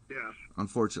 Yeah.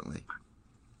 Unfortunately.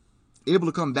 Able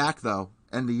to come back, though,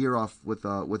 end the year off with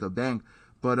a bang.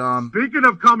 But Speaking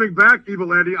of coming back,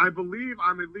 Evil Eddie, I believe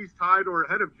I'm at least tied or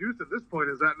ahead of Juice at this point.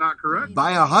 Is that not correct?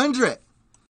 by 100.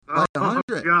 By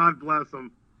 100. God bless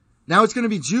him. Now it's going to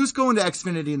be Juice going to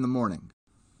Xfinity in the morning.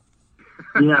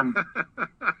 Yeah.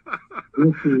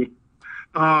 We'll see.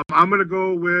 I'm going to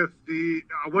go with the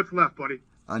what's left, buddy?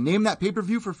 Name that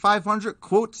pay-per-view for 500,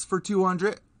 quotes for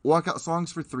 200, walkout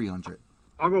songs for 300.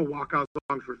 I'll go walkout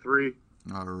songs for 3.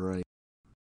 All right.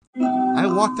 I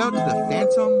walked out to the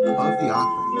Phantom of the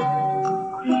Opera.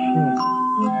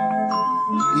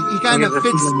 He kind of fits.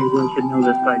 You should know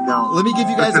this, I don't. Let me give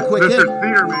you guys a quick This is hint.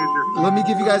 theater major. Let me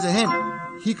give you guys a hint.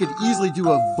 He could easily do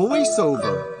a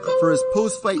voiceover for his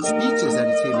post-fight speeches that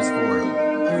he's famous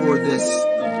for this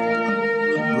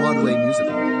Broadway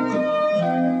musical.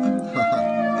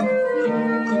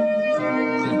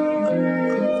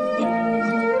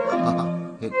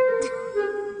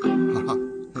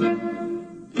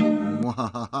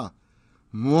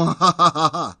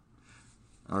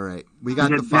 All right, we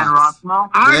got Is the it Ben Fox. Rothwell?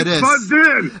 It is. buzzed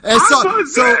in. And I'm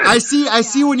buzzed so in. I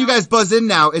see when you guys buzz in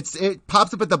now, it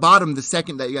pops up at the bottom the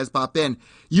second that you guys pop in.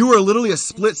 You were literally a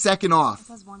split second It off.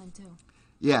 says 1 and 2.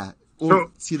 Yeah.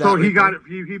 Well, see that So right he got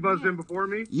there? it. He buzzed in before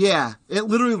me. Yeah, it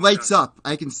literally lights up.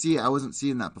 I can see it. I wasn't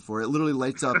seeing that before. It literally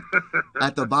lights up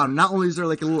at the bottom. Not only is there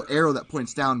like a little arrow that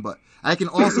points down, but I can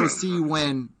also see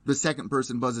when the second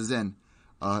person buzzes in.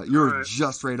 You're right.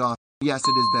 just right off. Yes,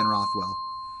 it is Ben Rothwell,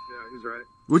 Yeah, he's right.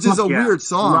 which is a Yeah. weird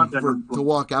song Love Ben for Rothwell. to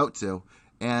walk out to.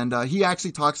 And he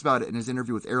actually talks about it in his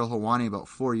interview with Errol Hawani about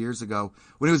 4 years ago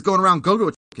when he was going around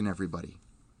go-go chicken everybody.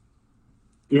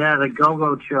 Yeah, the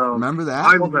Go-Go Show. Remember that?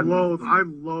 I Ben loathe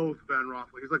Ben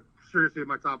Rothwell. He's like seriously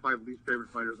my top 5 least favorite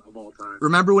fighters of all time.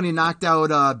 Remember when he knocked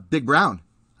out Big Brown?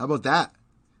 How about that?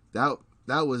 That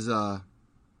was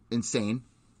insane.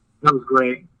 That was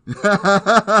great.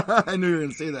 I knew you were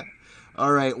going to say that.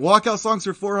 All right. Walkout songs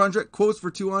for 400, quotes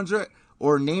for 200,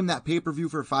 or name that pay-per-view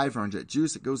for 500.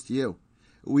 Juice, it goes to you.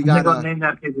 We I'm got gonna name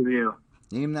that pay-per-view.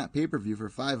 name that pay-per-view for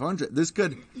 500. This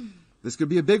could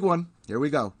be a big one. Here we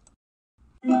go.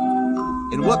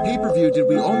 In what pay-per-view did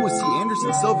we almost see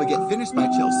Anderson Silva get finished by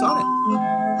Chael Sonnen?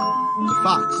 The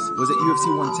Fox. Was it UFC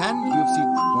 110, UFC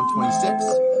 126,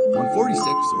 146,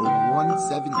 or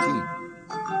 117?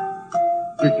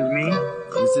 This is me.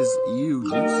 This is you,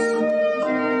 Juice.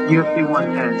 UFC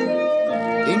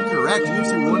 110. Incorrect.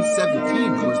 UFC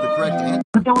 117 was the correct answer.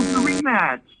 But that was the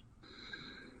rematch.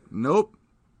 Nope.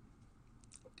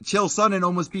 Chael Sonnen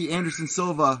almost beat Anderson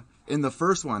Silva in the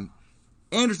first one.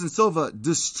 Anderson Silva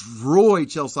destroyed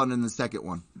Chael Sonnen in the second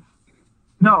one.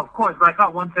 No, of course, but I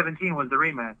thought 117 was the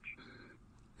rematch.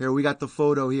 Here, we got the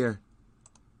photo here.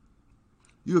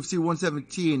 UFC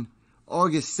 117,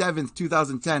 August 7th,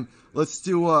 2010. Let's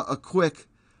do a quick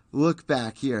look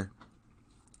back here.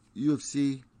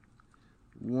 UFC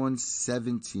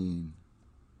 117.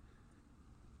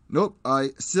 Nope.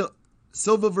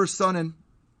 Silva versus Sonnen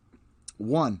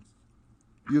won.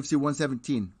 UFC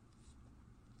 117.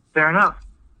 Fair enough.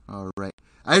 All right.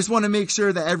 I just want to make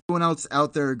sure that everyone else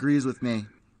out there agrees with me,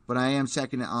 but I am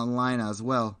checking it online as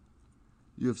well.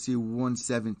 UFC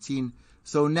 117.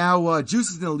 So now Juice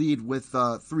is in the lead with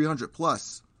 300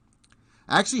 plus.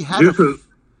 I actually had Juice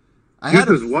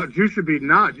should be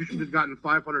not. You should have gotten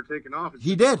 500 taken off.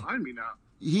 He did. Behind me now.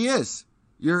 He is.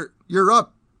 You're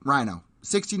up, Rhino.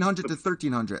 1,600 to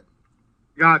 1,300.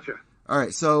 Gotcha. All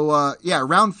right. So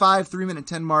round 5, 3-minute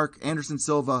 10 mark. Anderson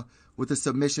Silva with a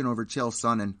submission over Chael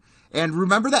Sonnen. And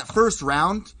remember that first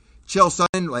round? Chael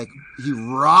Sonnen, he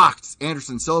rocked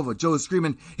Anderson Silva. Joe was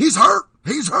screaming, "He's hurt!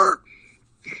 He's hurt!"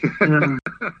 All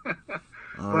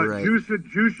But right. Juice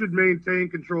should maintain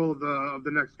control of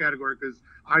the next category because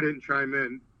I didn't chime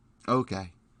in.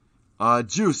 Okay.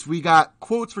 Juice, we got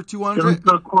quotes for 200. Just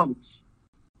the quotes.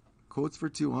 Quotes for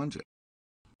 200.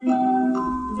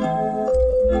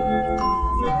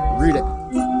 Read it.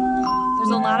 There's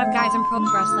a lot of guys in pro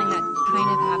wrestling that kind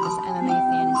of have this MMA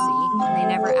fantasy, and they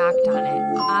never act on it.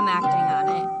 I'm acting on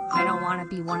it. I don't want to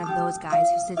be one of those guys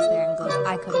who sits there and goes,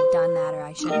 I could have done that or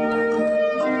I should have done that.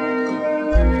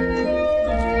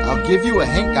 I'll give you a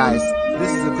hint, guys.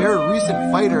 This is a very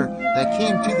recent fighter that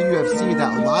came to the UFC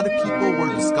that a lot of people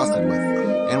were disgusted with.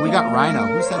 And we got Rhino.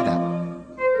 Who said that?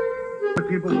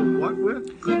 People were what with?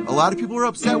 A lot of people were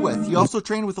upset with. He also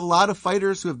trained with a lot of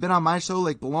fighters who have been on my show,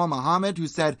 like Bilal Muhammad, who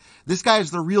said, this guy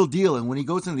is the real deal, and when he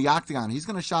goes into the octagon, he's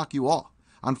going to shock you all.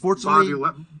 Unfortunately,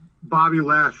 Bobby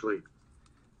Lashley.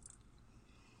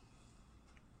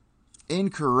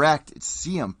 Incorrect. It's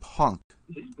CM Punk.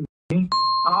 Oh,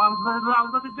 I was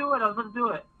about to do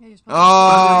it. Yeah, you're supposed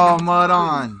Oh, mud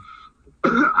on.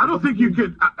 I don't think you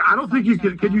could. I don't think you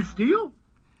could. Can you steal?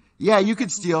 Yeah, you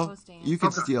could steal. Posting it. You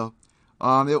could Okay. steal.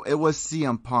 It was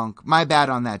CM Punk. My bad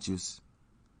on that, Juice.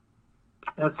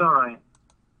 That's all right.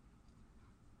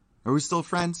 Are we still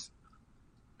friends?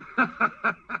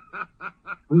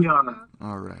 We are.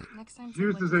 All right. Next time,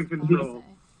 Juice what is does in the fox control. say?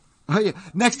 Oh, yeah.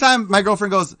 Next time my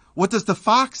girlfriend goes, what does the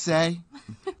fox say?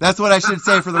 That's what I should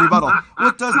say for the rebuttal.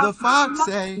 What does the fox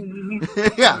say?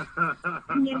 Yeah.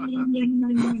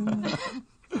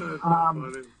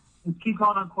 Let's keep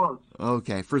going on quotes.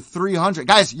 Okay, for 300.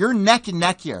 Guys, you're neck and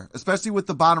neck here, especially with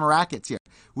the bottom brackets here.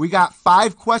 We got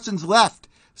 5 questions left.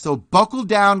 So buckle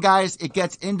down, guys. It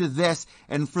gets into this.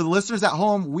 And for the listeners at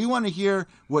home, we want to hear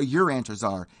what your answers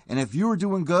are. And if you were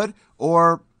doing good,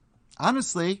 or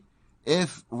honestly,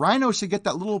 if Rhino should get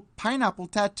that little pineapple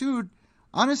tattooed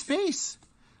on his face.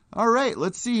 All right,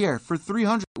 let's see here. For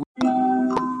 300,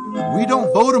 we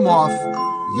don't vote him off,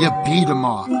 you beat him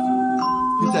off.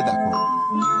 Who said that quote?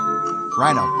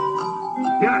 Rhino.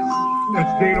 Yes,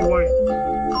 that's Dana White.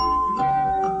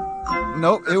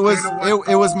 Nope, it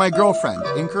was my girlfriend.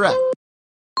 Incorrect.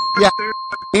 Yeah,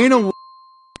 Dana White.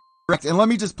 Correct. And let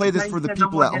me just play this for the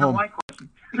people at home.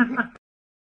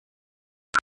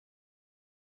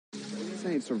 This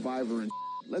ain't Survivor and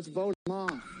let's vote him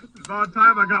off. It's about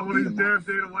time I got one of these damn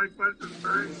Dana White questions,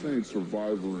 right? This ain't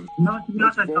Survivor and Not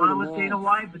that I vote thought it him was off. Dana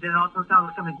White, but then also sounded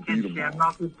like something Ken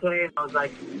Shamrock would say, and I was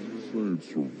like, This ain't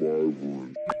Survivor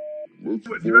and let's Do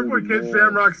you remember when vote Ken him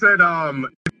Shamrock said it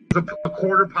was a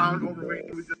quarter pound overweight?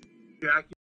 He was just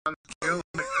jacking on the scale.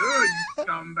 I'm like, ugh, you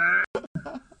scumbag.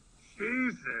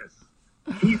 Jesus.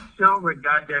 he's so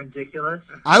goddamn ridiculous.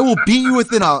 I will beat you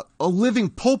within a living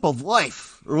pulp of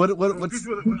life. Or what's He's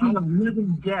a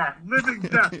living death. living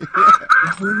death.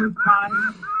 Every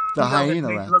time the he hyena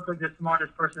makes laugh? look like the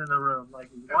smartest person in the room. Like,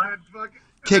 what?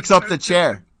 Kicks up the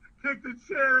chair. Kick the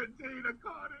chair and Dana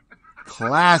caught it.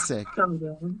 Classic. Some of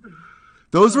them.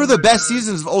 Those were the best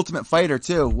seasons of Ultimate Fighter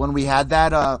too. When we had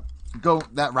that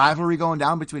that rivalry going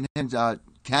down between him and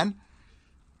Ken.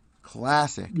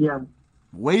 Classic. Yeah.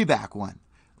 Way back when.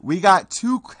 We got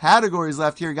 2 categories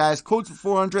left here, guys. Quotes for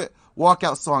 400,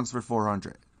 walkout songs for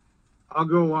 400. I'll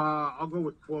go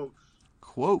with quotes.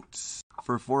 Quotes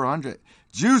for 400.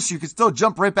 Juice, you can still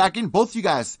jump right back in. Both you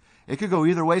guys. It could go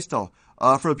either way still.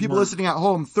 For the people listening at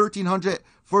home, 1,300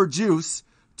 for Juice,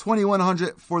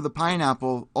 2,100 for the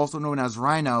Pineapple, also known as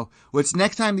Rhino. Which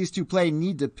next time these two play,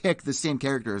 need to pick the same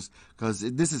characters because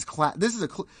this is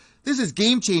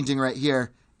game changing right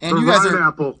here. And you guys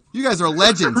are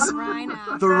legends. Rhino.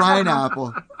 The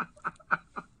Rhino-apple.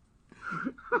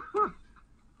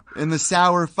 And the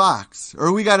Sour Fox.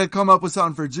 Or we got to come up with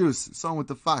something for Juice. Song with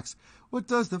the fox. What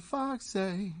does the fox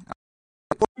say?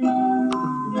 All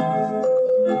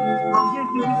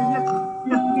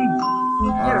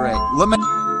right. Let me.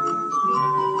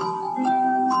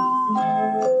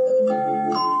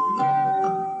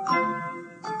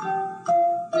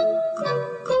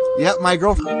 Yep, my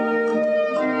girlfriend.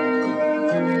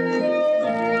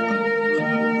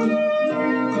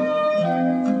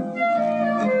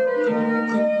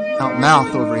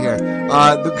 Mouth over here.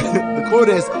 The quote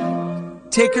is,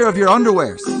 take care of your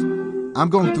underwears. I'm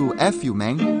going to F you,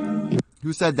 man.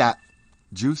 Who said that?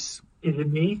 Juice? Is it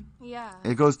me? Yeah.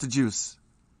 It goes to Juice.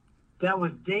 That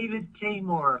was David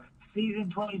Taymor,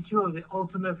 season 22 of The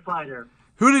Ultimate Fighter.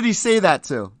 Who did he say that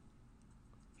to?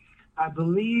 I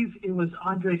believe it was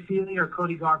Andre Feely or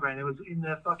Cody Garbrandt. It was in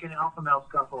the fucking Alpha Male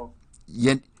scuffle.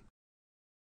 You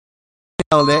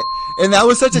nailed it. And that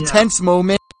was such a tense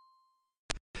moment.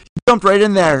 Jumped right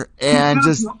in there and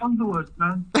just your underwears,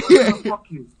 man. Fuck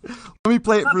you. let me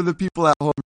play it for the people at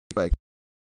home. Like,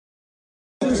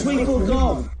 Twinkle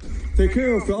golf. Take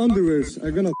care of your underwears.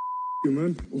 I'm gonna you,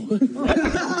 man.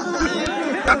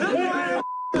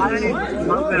 I didn't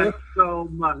love that so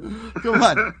much. come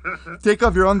on, take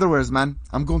off your underwears, man.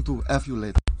 I'm going to F you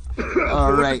later.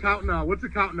 All right. What's the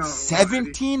count now?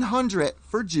 1,700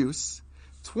 for Juice,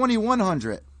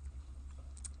 2,100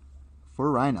 for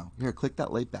Rhino. Here, click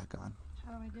that light back on.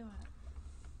 How do I do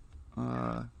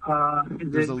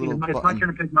it? There's a little it's my button. turn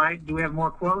to pick mine. Do we have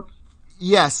more quotes?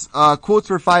 Yes, quotes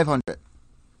for 500.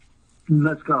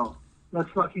 Let's go. Let's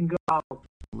fucking go.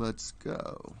 Let's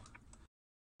go.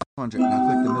 500. Now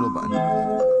click the middle button. Here,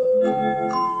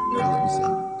 let me see.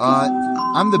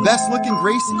 I'm the best looking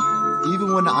Gracie.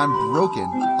 Even when I'm broken,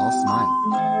 I'll smile.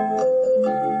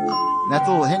 And that's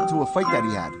a little hint to a fight that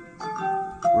he had,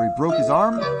 where he broke his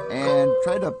arm and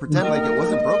tried to pretend like it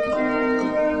wasn't broken.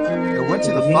 It went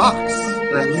to the fox.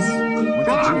 Went to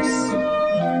Juice.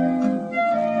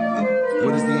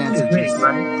 What is the answer, It's me, Juice?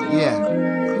 right? Yeah.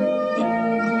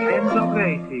 Enzo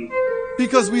Gracie.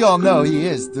 Because we all know he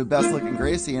is the best looking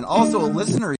Gracie and also a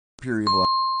listener of Pure Evil.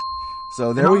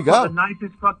 So there we go. The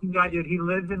nicest fucking guy, dude. He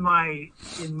lives in my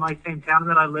same town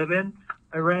that I live in.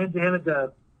 I ran into him at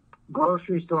the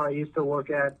grocery store I used to work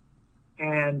at,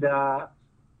 and I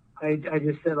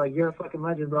just said, like, you're a fucking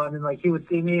legend, bro. And then, like, he would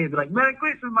see me and be like, Merry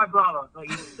Christmas, my brother. Like,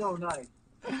 he was so nice.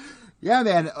 Yeah,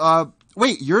 man.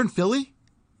 Wait, you're in Philly?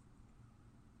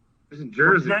 He's in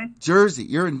Jersey. Jersey.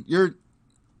 You're.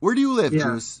 Where do you live, Yeah.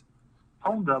 Juice?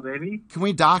 Home, though, baby. Can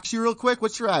we dox you real quick?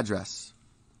 What's your address?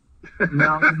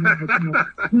 No,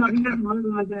 he doesn't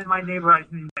live in my neighborhood.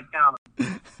 He's in my town.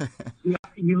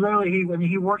 When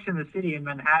he works in the city in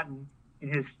Manhattan in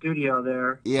his studio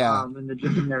there. Yeah. In the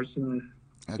gym there soon.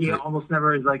 Okay. He almost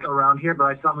never is like around here, but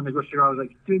I saw him in the grocery store. I was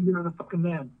like, dude, you're the fucking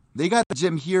man. They got a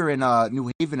gym here in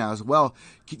New Haven now as well.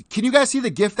 Can you guys see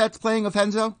the GIF that's playing of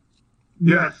Henzo?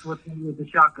 Yes. With the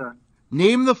shotgun.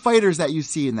 Name the fighters that you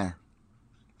see in there.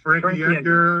 Frankie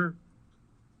Edgar.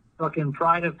 Fucking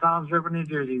pride of Tom's River, New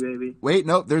Jersey, baby. Wait,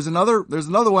 no, there's another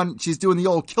one. She's doing the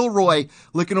old Kilroy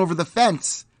looking over the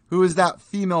fence. Who is that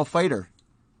female fighter?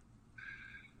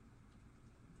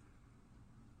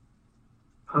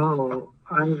 Oh,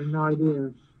 I have no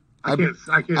idea. I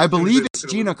can't I believe see it's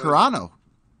this. Gina Carano.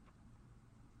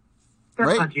 That's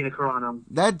Right? not Gina Carano.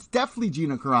 That's definitely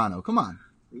Gina Carano. Come on.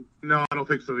 No, I don't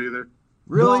think so either.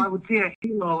 Really? No, I would see a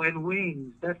halo and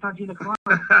wings. That's not Gina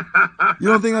Carano. You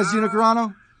don't think that's Gina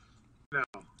Carano? No.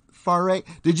 Far right.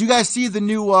 Did you guys see the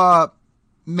new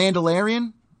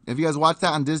Mandalorian? Have you guys watched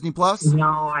that on Disney Plus? No,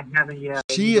 I haven't yet.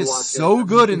 She is so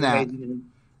good in that.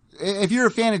 If you're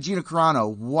a fan of Gina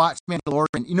Carano, watch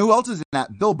Mandalorian. You know who else is in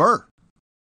that? Bill Burr.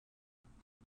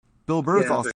 Bill Burr's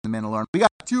also in the Mandalorian. We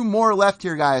got two more left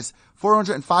here, guys.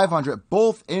 400 and 500,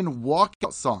 both in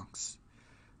walkout songs.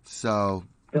 So,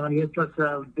 I guess let's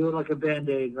do it like a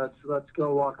Band-Aid. Let's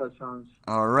go walkout songs.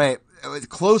 all right.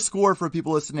 Close score for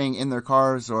people listening in their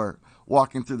cars or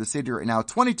walking through the city right now.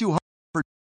 2,200 for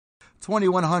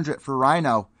 2,100 for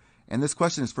Rhino. And this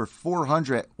question is for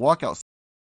 400 walkout songs.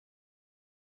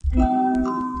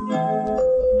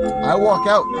 I walk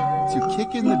out to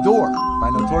Kick in the Door by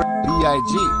Notorious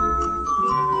B.I.G.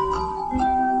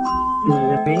 Is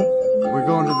it me? We're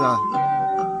going to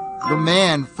the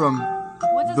man from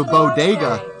What does the the Lord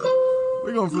bodega. say?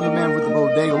 We're going for the man with the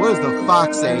bodega. What does the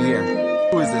fox say here?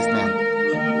 Who is this man?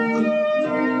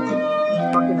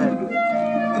 Fucking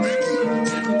Edgar.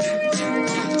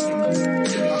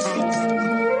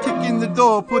 Kick in the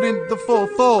door, put in the full.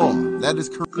 That is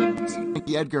correct.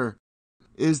 Frankie Edgar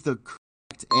is the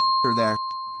correct answer there.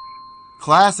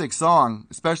 Classic song,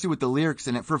 especially with the lyrics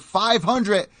in it. For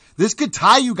 500, this could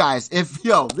tie you guys.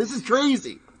 This is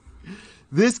crazy.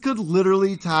 This could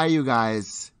literally tie you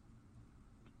guys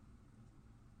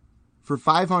for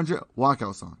 500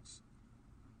 walkout songs.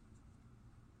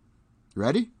 You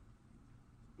ready?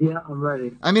 Yeah, I'm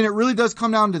ready. I mean, it really does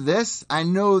come down to this. I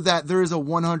know that there is a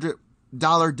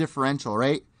 $100 differential,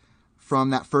 right?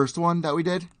 From that first one that we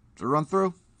did to run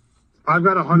through. I've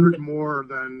got 100 more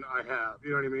than I have. You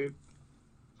know what I mean?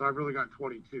 So I've really got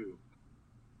 22.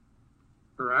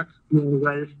 Correct?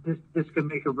 Yeah, this could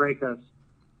make or break us.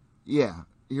 Yeah,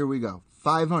 here we go.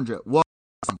 500. What?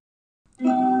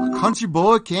 A country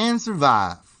boy can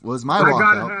survive was my I gotta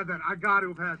walkout. have that. I gotta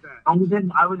have had that.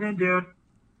 I was in, dude.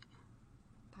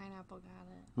 Pineapple got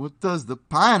it. What does the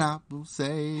pineapple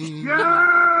say?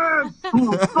 Yes!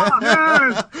 Oh, fuck.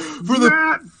 Yes! For the-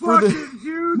 Matt for the- fucking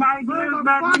Hughes Matt for Hughes, the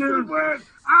Matt fucking Hughes. win.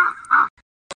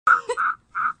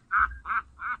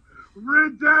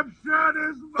 Redemption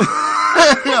is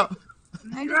mine!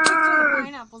 I just picture the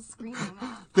pineapple screaming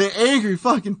that. The angry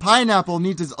fucking pineapple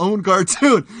needs his own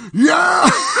cartoon. Yeah!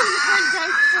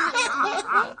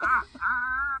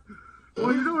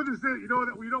 Well, you know what this is? You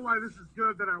know why this is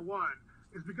good that I won?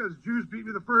 It's because Juice beat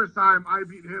me the first time, I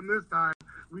beat him this time.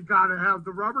 We gotta have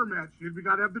the rubber match, dude. We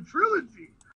gotta have the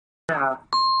trilogy. Yeah.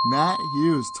 Matt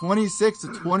Hughes, 26 to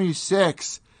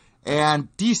 26. And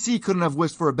DC couldn't have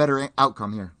wished for a better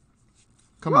outcome here.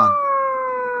 Come on.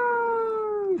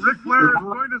 Ric Flair has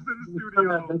joined us in the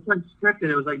studio. That's like scripted.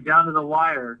 It was like down to the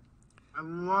wire. I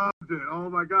loved it. Oh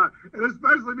my god! And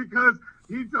especially because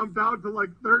he jumped down to like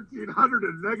 1,300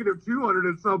 and negative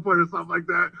 200 at some point or something like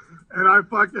that, and I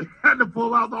fucking had to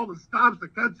pull out all the stops to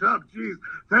catch up. Jeez,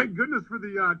 thank goodness for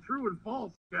the true and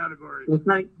false category. It's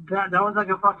like that was like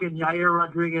a fucking Yair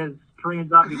Rodriguez Korean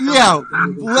zombie. Yeah,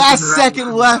 last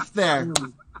second left there.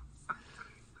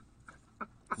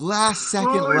 Last second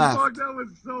Holy left. fuck, that was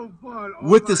so fun. Oh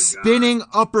With my the God. spinning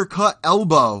uppercut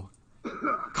elbow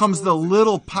comes the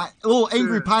little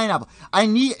angry pineapple.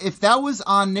 If that was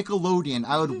on Nickelodeon,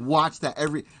 I would watch that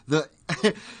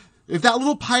If that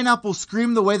little pineapple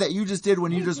screamed the way that you just did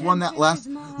when you just won that last...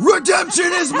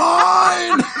 Redemption is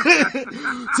mine!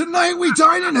 Tonight we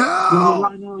dine in hell!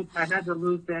 I know if I had to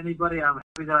lose to anybody, I'm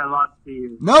happy that I lost to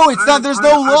you. No, it's not. There's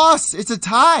no loss. It's a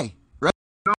tie. Right?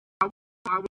 I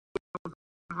was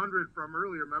 100 from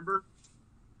earlier, remember?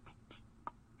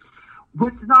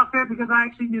 Which is not fair because I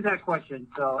actually knew that question.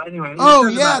 So anyway. Oh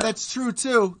yeah, that's true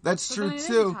too. That's But true then it is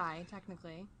a too. tie,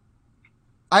 technically.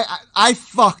 I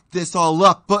fucked this all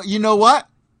up, but you know what?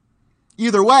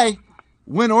 Either way,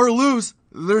 win or lose,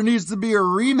 there needs to be a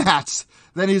rematch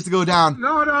that needs to go down.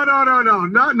 No. The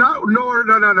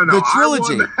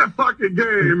trilogy. I won that fucking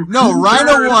game. No,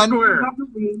 Rhino won.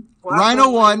 Rhino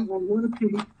won. We'll win a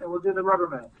piece and we'll do the rubber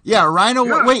match. Yeah, Rhino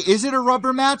won. Yeah. Wait, is it a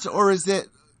rubber match or is it?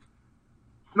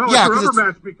 No, Yeah, 'cause it's a it's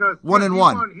rubber match because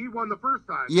 1-1. He won the first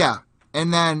time. Yeah,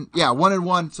 and then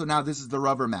 1-1. So now this is the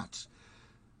rubber match,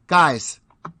 guys.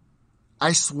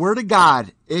 I swear to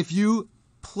God, if you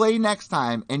play next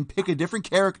time and pick a different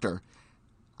character,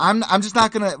 I'm just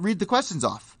not gonna read the questions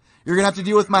off. You're gonna have to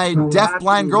deal with my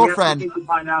deaf-blind girlfriend, You have to keep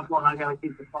the pineapple and I gotta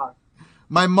keep the fox.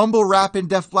 my mumble-rapping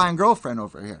deaf-blind girlfriend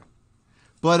over here.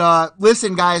 But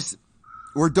listen, guys,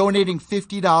 we're donating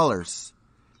 $50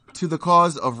 to the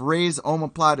cause of Ray's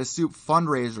Omoplata Soup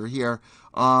fundraiser here.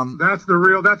 That's the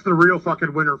real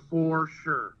fucking winner for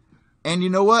sure. And you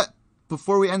know what?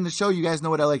 Before we end the show, you guys know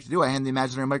what I like to do. I hand the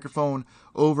imaginary microphone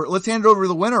over. Let's hand it over to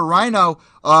the winner, Rhino.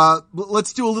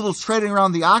 Let's do a little treading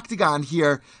around the octagon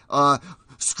here.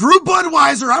 Screw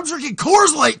Budweiser. I'm drinking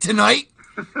Coors Light tonight.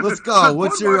 Let's go.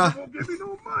 What's your... won't give me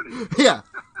no money. Yeah.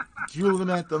 Drooling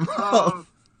at the mouth.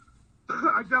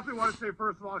 I definitely want to say,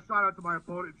 first of all, shout out to my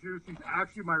opponent, Juice. He's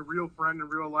actually my real friend in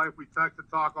real life. We text and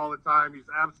talk all the time. He's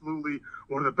absolutely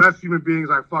one of the best human beings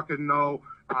I fucking know.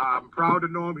 I'm proud to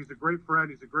know him. He's a great friend.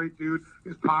 He's a great dude.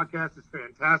 His podcast is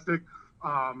fantastic.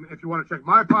 If you want to check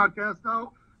my podcast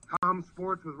out, Combat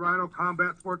Sports with Rhino, at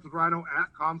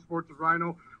Com Sports with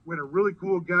Rhino. We had a really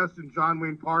cool guest in John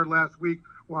Wayne Pard last week.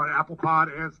 We're on Apple Pod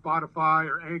and Spotify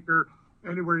or Anchor.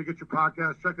 Anywhere you get your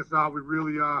podcast, check us out. We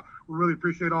really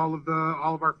appreciate all of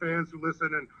our fans who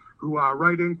listen and who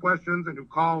write in questions and who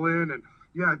call in. And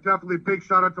yeah, definitely a big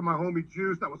shout out to my homie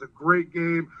Juice. That was a great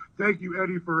game. Thank you,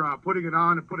 Eddie, for putting it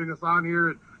on and putting us on here.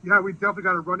 And yeah, we definitely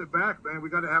got to run it back, man. We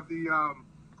got to have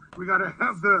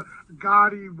the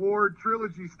Gotti Ward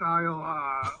trilogy style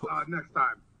next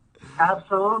time.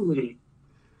 Absolutely.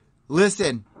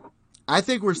 Listen, I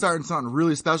think we're starting something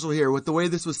really special here with the way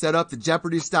this was set up, the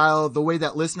Jeopardy style, the way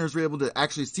that listeners were able to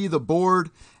actually see the board.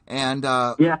 And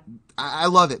I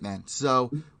love it, man.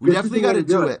 So we definitely got to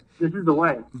do it. This is the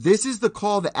way. This is the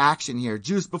call to action here.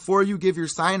 Juice, before you give your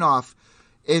sign off,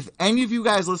 if any of you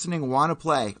guys listening want to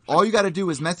play, all you got to do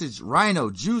is message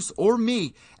Rhino, Juice, or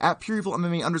me at Pure Evil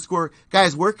MMA _.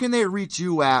 Guys, where can they reach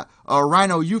you at?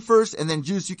 Rhino, you first, and then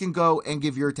Juice, you can go and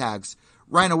give your tags.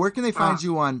 Rhino, where can they find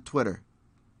you on Twitter?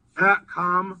 At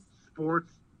Com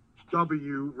Sports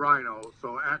W Rhino.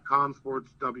 So at Com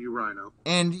Sports W Rhino.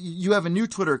 And you have a new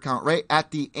Twitter account, right?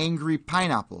 At the Angry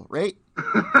Pineapple, right?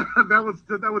 that was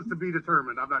to be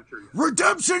determined. I'm not sure yet.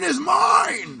 Redemption is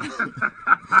mine.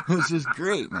 It's just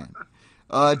great, man.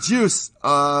 Juice,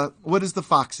 what does the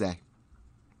fox say?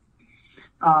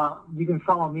 You can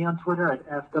follow me on Twitter at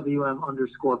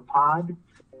FWM_pod.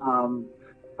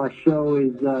 My show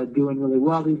is doing really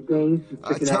well these days.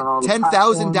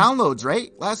 10,000 downloads,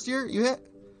 right? Last year you hit?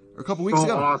 Or a couple weeks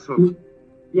ago? Awesome.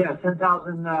 Yeah,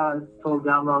 10,000 total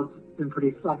downloads. It's been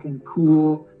pretty fucking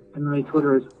cool. And my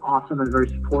Twitter is awesome and very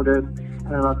supportive.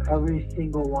 And I love every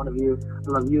single one of you.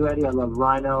 I love you, Eddie. I love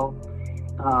Rhino.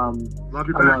 Love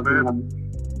you back, man.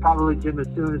 Probably Jim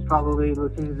Assoon is probably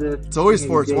listening to this. It's always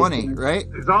 420, right?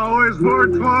 It's always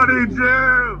 420,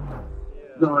 Jim.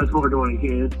 It's always 420,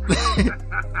 kids.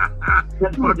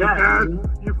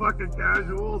 You fucking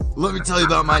casuals. Let me tell you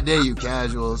about my day, you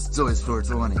casuals. It's always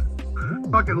 420.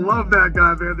 Fucking love that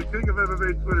guy, man. The king of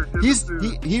MMA Twitter.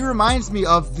 He reminds me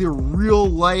of the real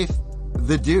life,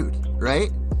 the dude,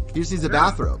 right? He just needs a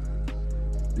bathrobe.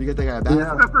 You get that guy a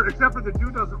bathrobe. Except for the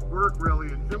dude doesn't work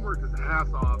really, and Jim works his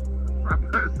ass off.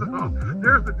 So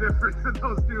there's the difference in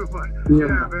those two. But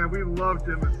yeah, man, we love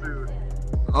Jim Assoon.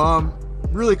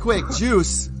 Really quick,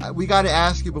 Juice, we got to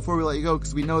ask you before we let you go,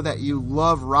 because we know that you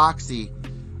love Roxy.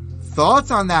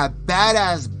 Thoughts on that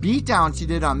badass beatdown she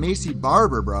did on Macy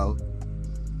Barber, bro?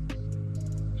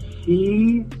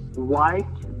 She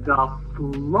wiped the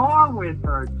floor with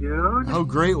her, dude. How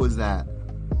great was that?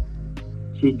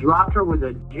 She dropped her with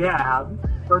a jab.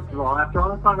 First of all, after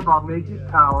all the talk about Macy's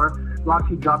power,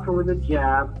 Roxy dropped her with a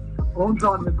jab, owned her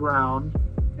on the ground.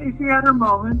 Macy had her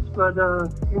moments, but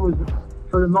it was,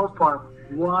 for the most part,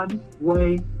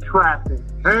 one-way traffic.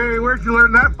 Hey, where'd you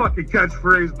learn that fucking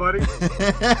catchphrase, buddy?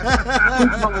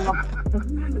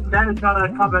 That is not a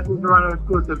comment to Toronto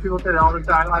exclusive. People say that all the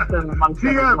time. I said it in my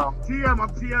set as well. TM, I'm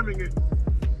TMing it.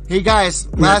 Hey guys,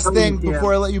 last tell thing me, yeah.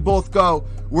 before I let you both go.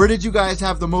 Where did you guys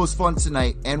have the most fun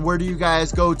tonight? And where do you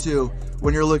guys go to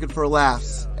when you're looking for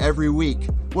laughs every week?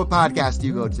 What podcast do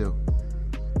you go to?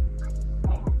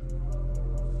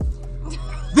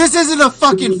 This isn't a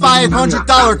fucking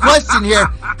 $500 question here.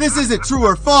 This isn't true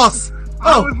or false.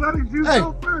 I Oh, was letting you hey.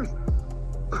 go first.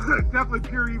 Definitely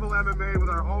Pure Evil MMA with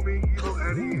our homie Evil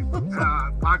Eddie.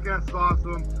 Podcast is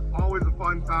awesome. Always a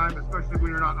fun time, especially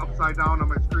when you're not upside down on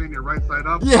my screen. You're right side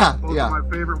up. Yeah, Those yeah. are my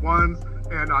favorite ones.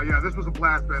 And yeah, this was a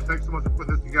blast, man. Thanks so much for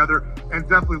putting this together. And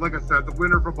definitely, like I said, the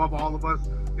winner above all of us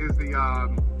is the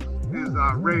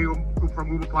Ray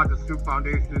from Umaplata Soup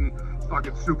Foundation. It's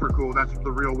fucking super cool. That's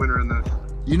the real winner in this.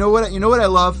 You know what I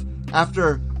love?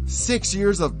 After 6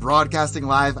 years of broadcasting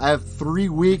live, I have 3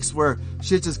 weeks where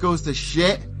shit just goes to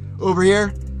shit over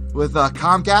here with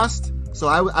Comcast. So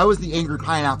I was the angry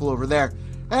pineapple over there.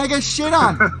 And I get shit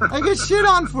on. I get shit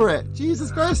on for it.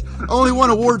 Jesus Christ. Only won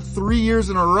award 3 years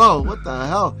in a row. What the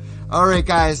hell? All right,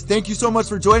 guys. Thank you so much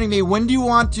for joining me. When do you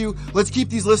want to... Let's keep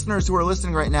these listeners who are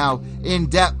listening right now in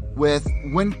depth with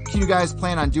when can you guys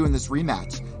plan on doing this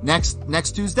rematch?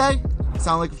 Next Tuesday?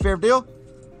 Sound like a fair deal?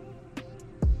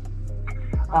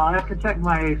 I have to check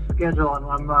my schedule, and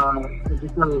I'm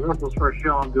just doing rehearsals for a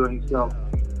show I'm doing, so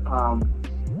I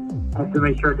have to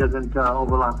make sure it doesn't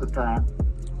overlap with that.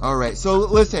 All right. So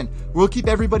listen, we'll keep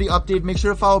everybody updated. Make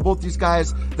sure to follow both these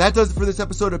guys. That does it for this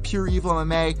episode of Pure Evil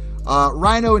MMA.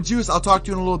 Rhino and Juice, I'll talk to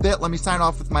you in a little bit. Let me sign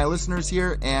off with my listeners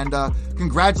here, and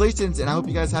congratulations, and I hope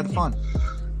you guys had fun.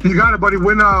 You got it, buddy.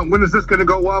 When is this going to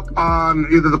go up on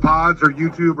either the pods or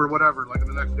YouTube or whatever, like in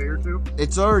the next day or two?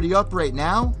 It's already up right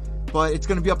now, but it's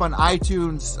going to be up on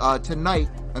iTunes tonight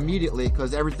immediately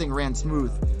because everything ran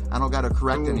smooth. I don't got to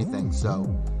correct anything,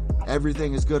 so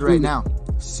everything is good right now.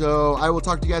 So I will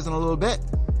talk to you guys in a little bit.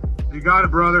 You got it,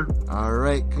 brother. All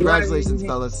right. Congratulations,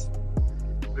 fellas.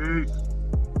 Peace.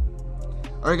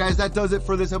 All right, guys, that does it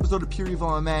for this episode of Pure Evil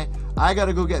MMA. I got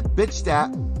to go get bitched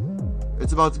at.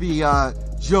 It's about to be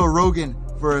Joe Rogan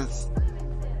for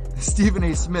Stephen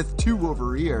A. Smith 2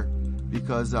 over here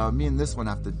because me and this one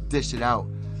have to dish it out.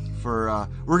 We're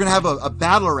going to have a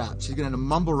battle rap. She's going to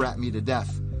mumble rap me to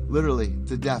death. Literally,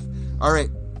 to death. All right.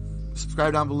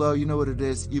 Subscribe down below. You know what it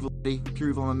is. Evil Eddie, Pure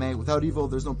Evil MMA. Without evil,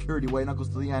 there's no purity. White knuckles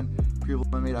to the end.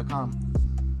 PureEvilMMA.com.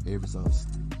 Behave yourselves.